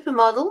be a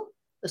supermodel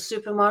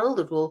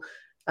that will,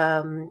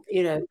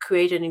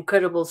 create an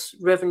incredible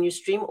revenue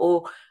stream,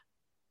 or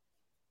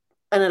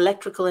an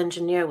electrical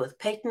engineer with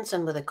patents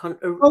and with a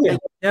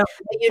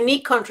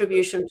unique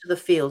contribution to the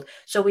field.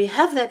 So we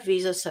have that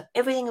visa. So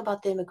everything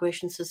about the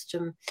immigration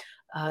system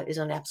is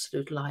an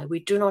absolute lie. We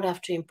do not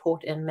have to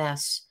import en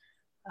masse.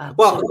 Of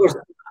course,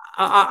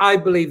 I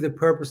believe the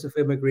purpose of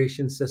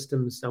immigration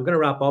systems, I'm going to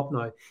wrap up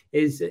now,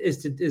 is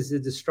the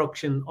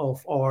destruction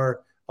of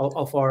our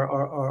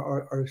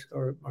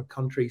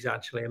countries.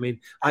 Actually, I mean,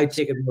 I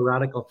take it more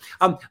radical.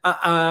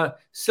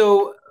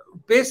 So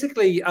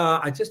basically,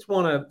 I just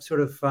want to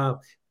sort of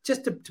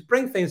just to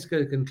bring things to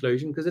a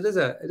conclusion, because it is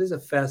a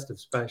festive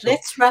special.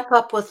 Let's wrap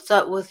up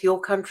with Your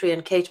Country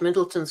and Kate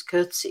Middleton's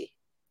Curtsy.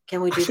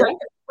 Can we do that?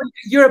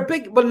 You're a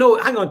big, well, no,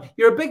 hang on.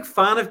 You're a big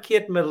fan of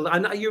Kate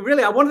Middleton. And you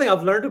really, one thing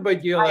I've learned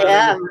about you. I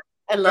am.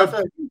 I love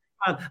her.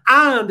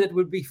 And it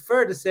would be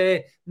fair to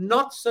say,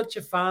 not such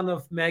a fan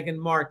of Meghan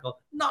Markle.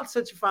 Not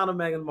such a fan of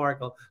Meghan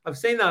Markle. I've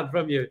seen that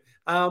from you.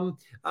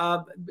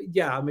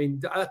 Yeah, I mean,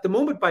 at the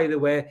moment, by the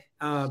way,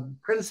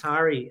 Prince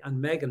Harry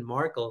and Meghan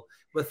Markle,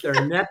 with their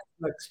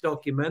Netflix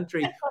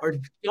documentary,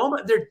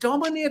 they're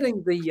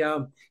dominating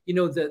the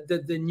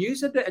the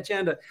news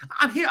agenda.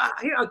 And here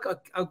I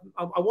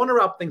want to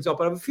wrap things up.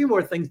 I have a few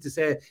more things to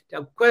say.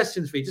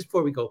 Questions for you just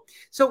before we go.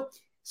 So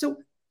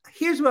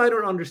here's what I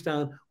don't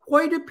understand.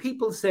 Why do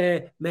people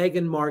say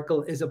Meghan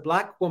Markle is a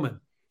black woman?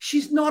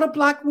 She's not a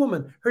black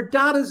woman. Her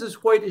dad is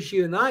as white as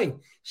you and I.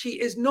 She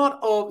is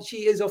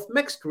of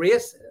mixed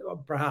race,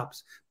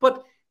 perhaps,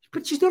 but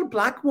she's not a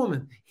black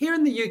woman. Here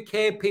in the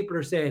UK, people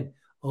are saying,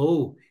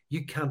 oh,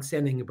 you can't say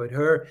anything about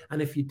her,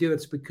 and if you do,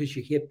 it's because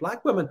you hate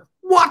black women.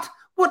 What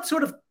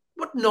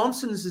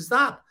nonsense is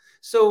that?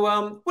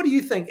 So what do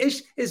you think?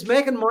 Is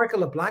Meghan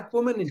Markle a black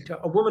woman,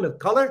 a woman of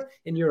color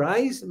in your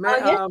eyes?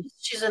 Yes,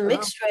 she's a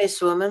mixed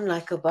race woman,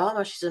 like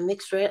Obama. She's a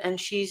mixed race, and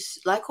she's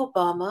like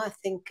Obama. I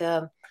think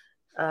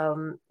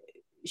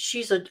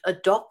she's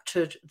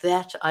adopted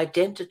that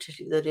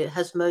identity that it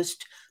has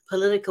most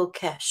political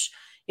cash,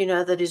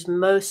 that is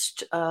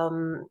most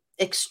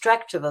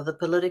extractive of the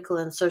political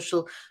and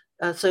social,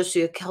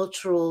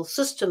 socio-cultural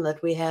system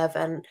that we have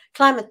and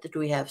climate that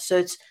we have. So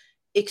it's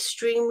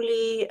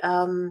extremely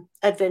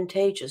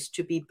advantageous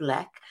to be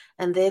black,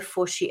 and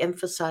therefore she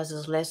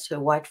emphasizes less her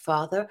white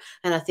father,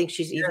 and I think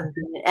she's even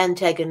been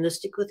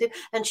antagonistic with him,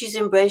 and she's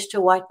embraced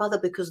her white mother,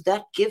 because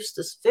that gives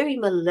this very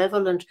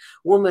malevolent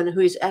woman,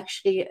 who is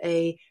actually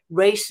a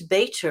race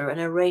baiter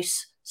and a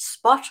race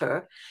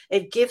spotter,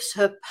 it gives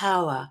her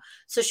power.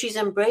 So she's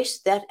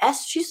embraced that,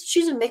 as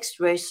she's a mixed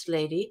race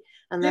lady,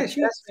 and that's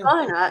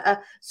fine.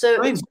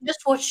 So it's just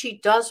what she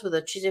does with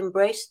it. She's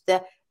embraced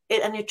that,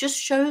 and it just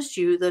shows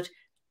you that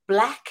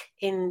black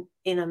in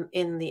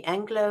the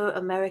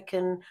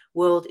Anglo-American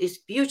world is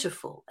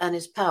beautiful and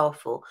is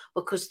powerful,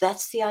 because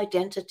that's the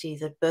identity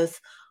that both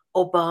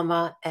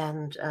Obama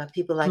and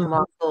people like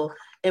Markle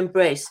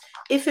embrace.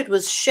 If it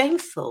was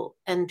shameful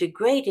and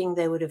degrading,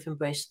 they would have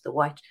embraced the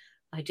white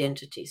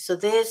identity. So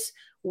there's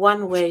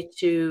one way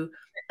to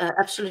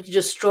absolutely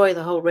destroy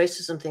the whole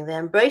racism thing. They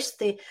embrace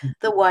the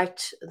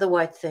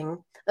white thing,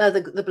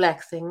 the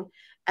black thing,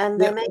 and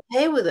they make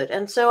hay with it.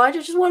 And so I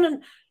just want to.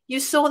 You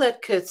saw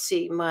that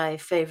Curtsy, my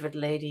favorite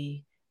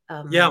lady,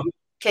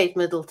 Kate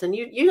Middleton.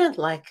 You don't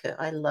like her.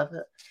 I love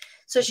her.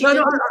 So she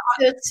did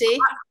Curtsy.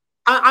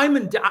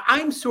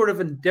 I'm sort of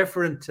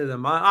indifferent to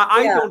them.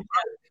 I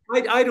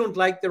don't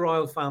like the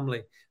royal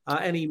family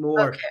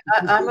anymore. Okay.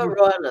 I'm a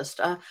royalist.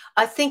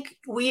 I think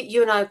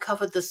you and I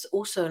covered this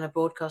also in a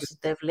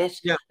broadcast that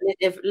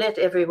they've let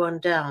everyone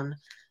down.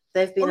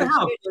 They've been.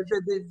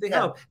 They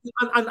have.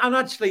 And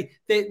actually,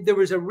 there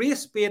was a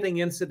race baiting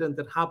incident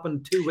that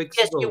happened 2 weeks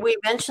ago. Yes, we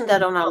mentioned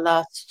that on our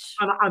last.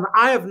 And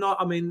I have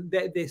not. I mean,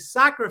 they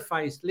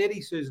sacrificed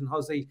Lady Susan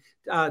Hussey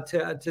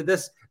to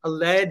this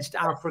alleged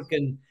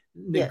African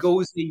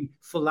Ngozi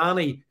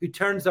Fulani, who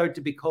turns out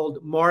to be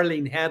called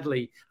Marlene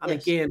Headley, and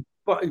again,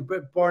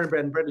 born and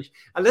bred British.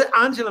 And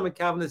Angela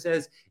McCavan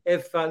says,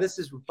 if this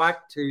is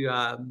back to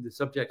the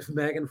subject of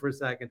Meghan for a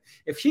second,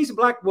 if she's a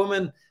black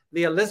woman,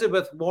 the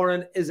Elizabeth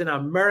Warren is an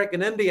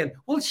American Indian.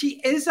 Well,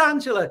 she is,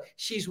 Angela.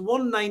 She's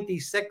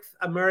 196th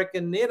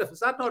American native. Is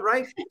that not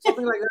right?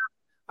 Something like that.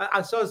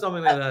 I saw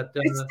something like that.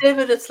 It's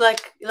David. It's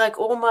like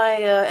all my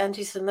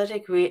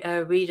anti-Semitic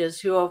readers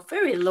who are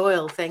very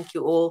loyal. Thank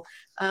you all.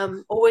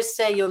 Always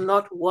say you're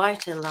not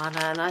white,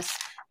 Ilana,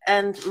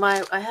 and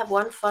I have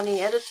one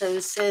funny editor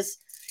who says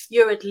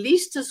you're at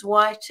least as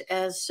white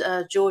as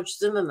George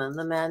Zimmerman,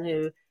 the man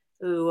who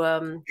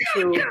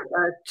killed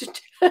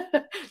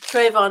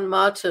Trayvon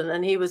Martin,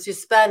 and he was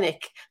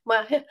Hispanic.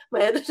 My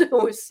editor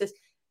always says.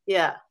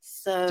 Yeah,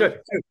 so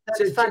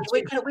that's fine.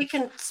 We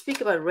can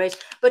speak about race,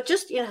 but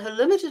just in her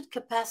limited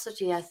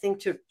capacity, I think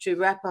to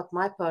wrap up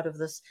my part of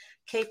this,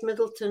 Kate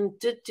Middleton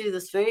did do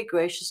this very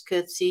gracious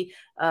curtsy,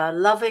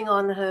 loving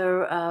on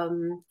her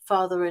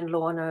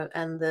father-in-law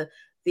and the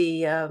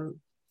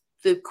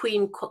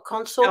Queen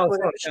consort,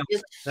 whatever she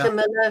is,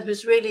 Camilla,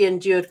 who's really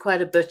endured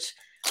quite a bit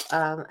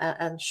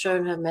and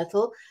shown her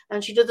mettle,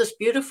 and she did this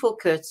beautiful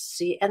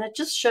curtsy, and it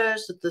just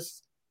shows that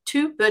this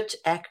 2-bit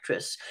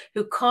actress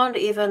who can't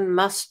even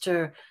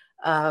muster,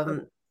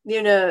 unable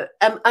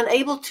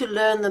to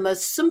learn the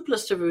most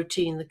simplest of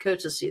routine, the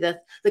curtsy, the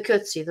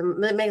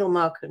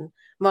Meghan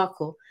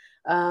Markle,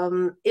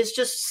 is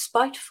just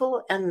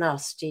spiteful and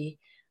nasty.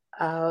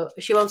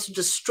 She wants to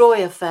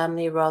destroy a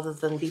family rather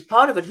than be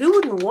part of it. Who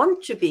wouldn't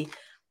want to be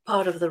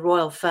part of the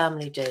royal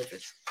family,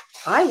 David?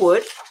 I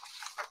would.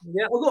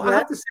 Yeah, although I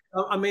have to say,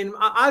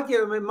 I'll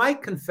give my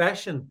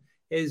confession.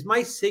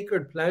 My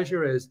secret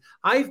pleasure is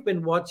I've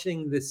been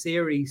watching the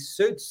series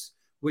Suits,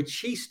 which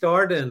she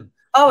starred in.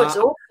 Oh, it's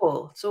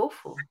awful. It's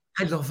awful.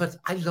 I love it.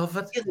 You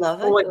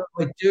love it? Oh,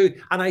 I do.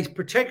 And I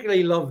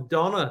particularly love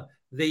Donna,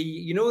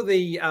 the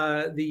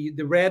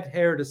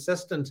red-haired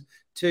assistant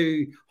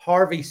to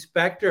Harvey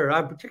Specter.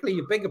 I'm particularly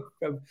a big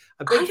fan.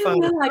 I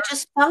don't know. I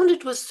just found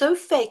it was so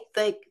fake.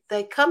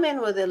 They come in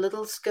with their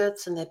little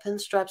skirts and their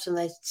pinstripes and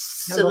their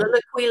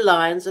soliloquy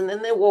lines, and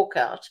then they walk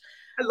out.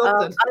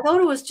 I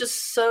thought it was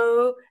just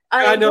so.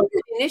 I know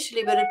it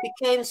initially, but it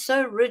became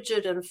so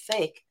rigid and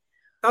fake.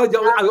 I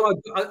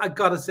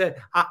gotta say,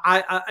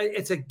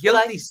 it's a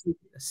guilty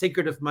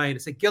secret of mine.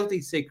 It's a guilty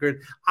secret.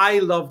 I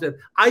loved it.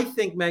 I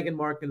think Meghan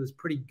Markle is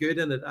pretty good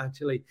in it,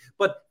 actually.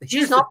 But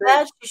she's not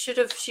bad. She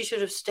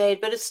should have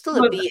stayed. But it's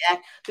still a B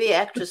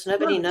actress.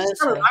 Nobody knows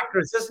her. An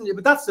actress, isn't it?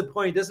 But that's the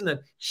point, isn't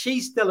it?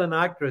 She's still an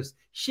actress.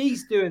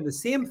 She's doing the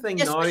same thing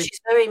now. But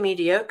she's very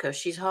mediocre.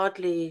 She's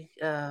hardly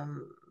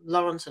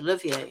Laurence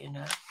Olivier,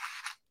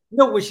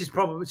 No, well, she's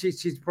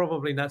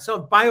probably not.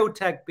 So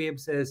Biotech Babe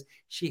says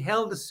she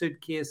held a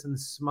suitcase and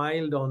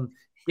smiled on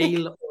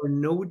Deal or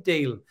No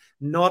Deal.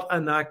 Not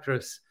an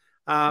actress.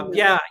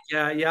 Yeah.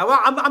 Well,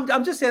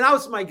 I'm just saying that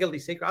was my guilty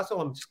secret. That's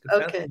all I'm just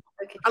confessing.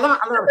 Okay.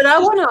 But I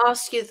want to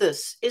ask you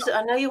this.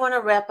 I know you want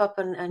to wrap up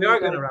and we are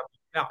going to wrap up.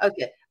 Yeah.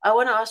 Okay. I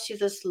want to ask you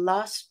this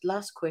last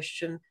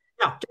question.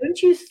 Yeah.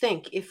 Don't you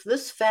think if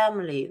this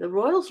family, the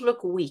royals,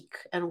 look weak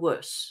and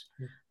worse,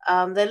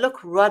 they look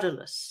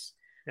rudderless.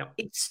 Yeah.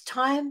 It's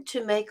time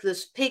to make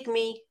this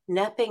pygmy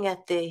napping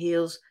at their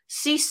heels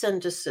cease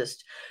and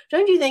desist.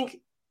 Don't you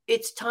think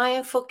it's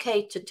time for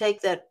Kate to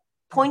take that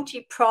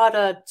pointy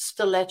Prada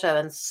stiletto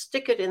and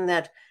stick it in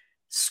that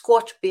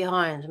squat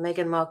behind,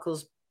 Meghan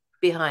Markle's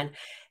behind?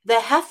 They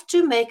have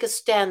to make a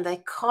stand.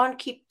 They can't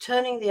keep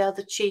turning the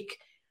other cheek.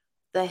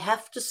 They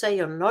have to say,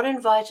 you're not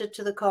invited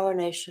to the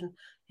coronation.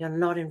 You're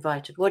not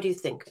invited. What do you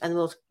think? And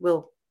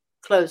we'll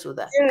close with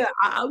that. Yeah,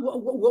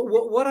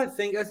 what I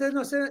think, that's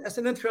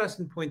an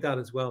interesting point, that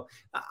as well.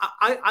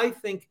 I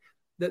think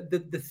that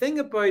the thing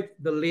about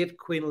the late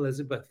Queen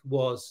Elizabeth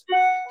was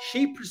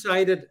she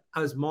presided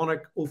as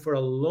monarch over a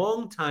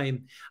long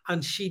time,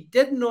 and she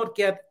did not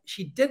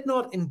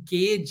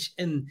engage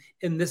in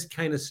this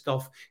kind of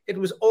stuff. It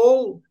was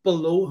all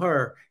below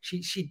her.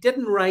 She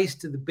didn't rise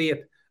to the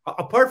bait.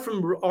 Apart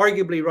from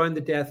arguably around the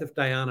death of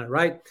Diana,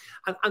 right?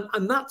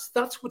 And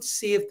that's what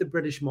saved the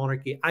British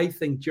monarchy, I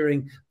think,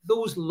 during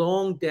those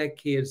long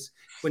decades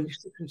when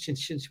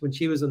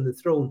she was on the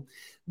throne.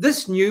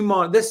 This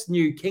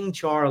new King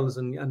Charles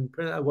and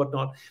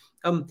whatnot,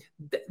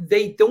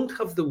 they don't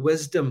have the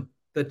wisdom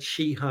that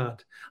she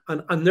had,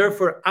 and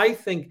therefore I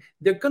think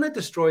they're going to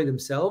destroy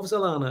themselves,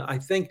 Alana. I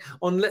think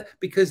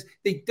because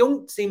they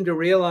don't seem to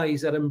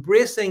realize that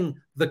embracing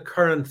the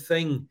current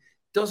thing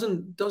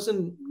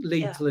doesn't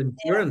lead to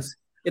endurance.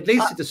 It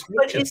leads to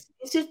destruction.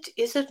 But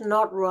is it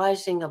not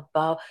rising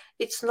above?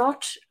 It's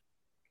not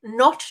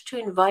to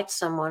invite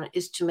someone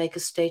is to make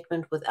a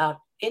statement without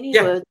any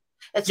words.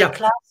 It's a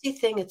classy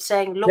thing. It's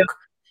saying, look,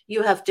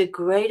 you have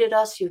degraded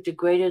us. You've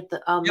degraded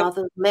our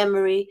mother's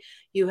memory.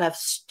 You have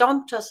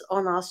stomped us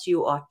on us.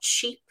 You are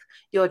cheap.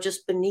 You're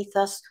just beneath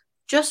us.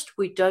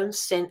 We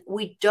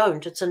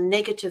don't. It's a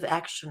negative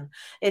action.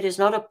 It is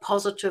not a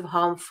positive,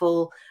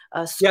 harmful,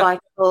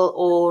 spiteful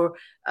or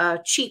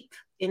cheap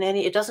in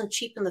any. It doesn't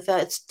cheapen the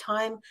fact. It's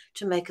time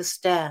to make a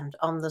stand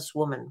on this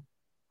woman.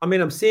 I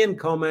mean, I'm seeing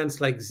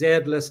comments like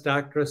Z-list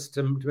actress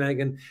to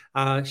Meghan.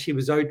 She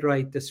was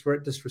outright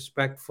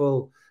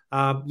disrespectful.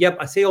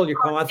 I see all your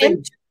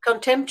comments.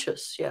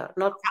 contemptuous. Yeah,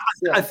 not.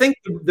 Yeah. I think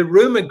the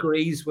room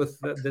agrees with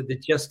the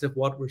gist of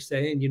what we're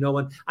saying,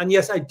 and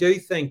yes, I do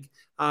think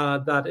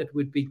that it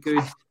would be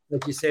good,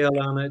 like you say,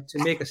 Alana,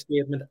 to make a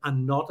statement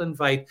and not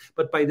invite.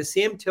 But by the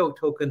same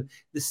token,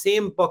 the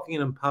same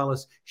Buckingham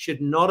Palace should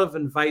not have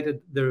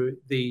invited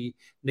the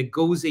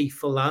Ngozi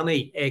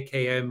Fulani,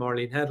 aka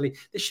Marlene Headley.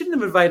 They shouldn't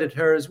have invited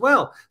her as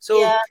well. So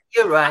yeah,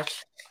 you're right.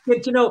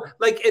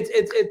 Like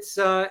it's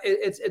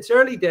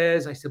early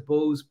days, I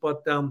suppose,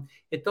 but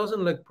it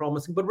doesn't look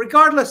promising. But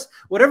regardless,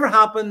 whatever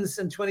happens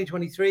in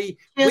 2023,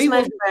 here's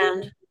my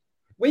friend.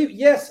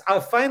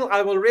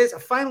 I will raise a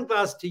final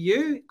glass to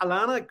you,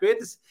 Alana.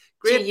 Great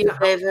to you,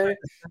 David.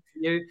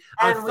 You.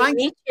 And we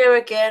meet here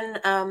again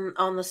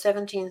on the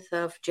 17th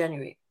of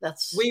January.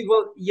 We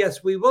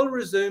will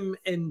resume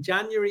in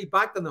January,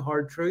 back on the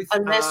Hard Truth.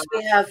 Unless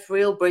we have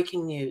real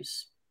breaking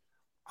news.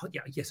 Oh,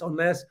 yeah, yes,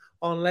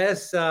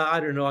 unless I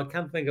don't know, I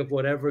can't think of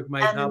whatever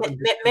might happen.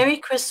 Merry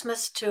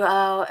Christmas to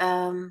our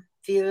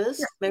viewers.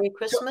 Yeah. Merry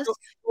Christmas. To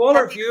all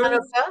our viewers.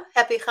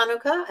 Happy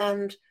Hanukkah.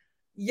 And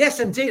yes,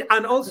 indeed.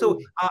 And also,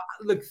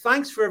 look,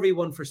 thanks for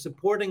everyone for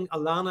supporting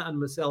Alana and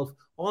myself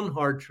on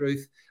Hard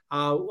Truth,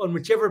 on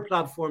whichever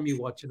platform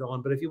you watch it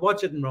on. But if you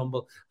watch it in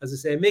Rumble, as I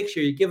say, make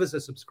sure you give us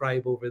a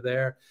subscribe over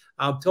there.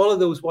 To all of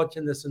those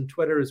watching this on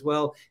Twitter as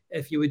well,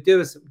 if you would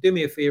do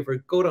me a favor,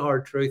 go to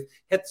Hard Truth,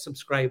 hit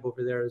subscribe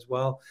over there as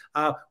well.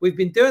 We've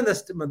been doing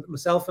this to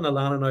myself and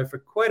Alana now for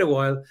quite a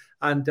while,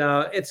 and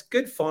it's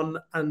good fun.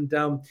 And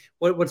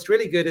what's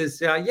really good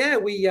is,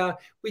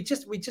 we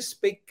just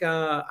speak.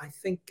 I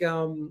think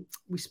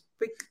we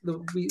speak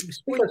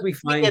as we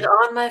find. Get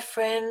on, my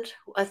friend.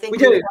 I think we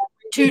do.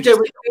 Two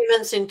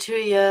disagreements in 2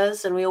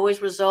 years, and we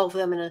always resolve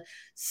them in a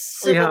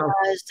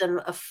civilized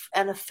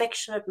and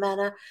affectionate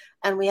manner.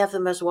 And we have the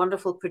most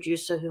wonderful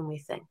producer whom we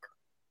thank.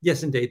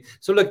 Yes, indeed.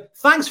 So look,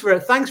 thanks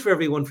for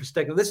everyone for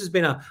sticking. This has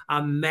been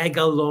a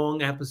mega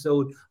long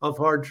episode of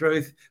Hard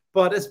Truth,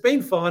 but it's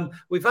been fun.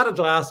 We've had a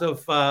glass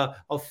of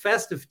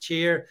festive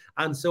cheer,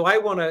 and so I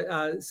want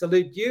to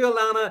salute you,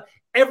 Alana,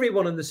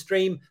 everyone on the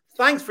stream.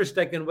 Thanks for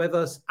sticking with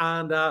us,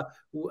 and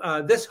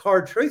this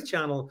Hard Truth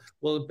channel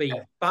will be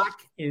back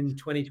in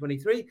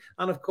 2023.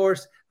 And of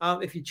course,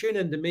 if you tune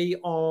in to me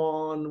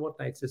on what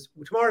night is this?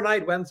 Tomorrow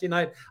night, Wednesday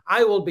night,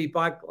 I will be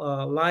back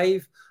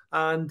live,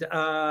 and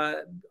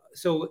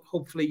so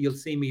hopefully you'll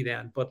see me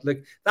then. But look,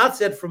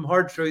 that's it from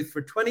Hard Truth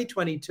for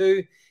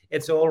 2022.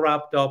 It's all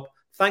wrapped up.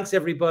 Thanks,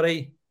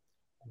 everybody.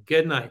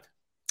 Good night.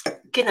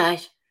 Good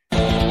night.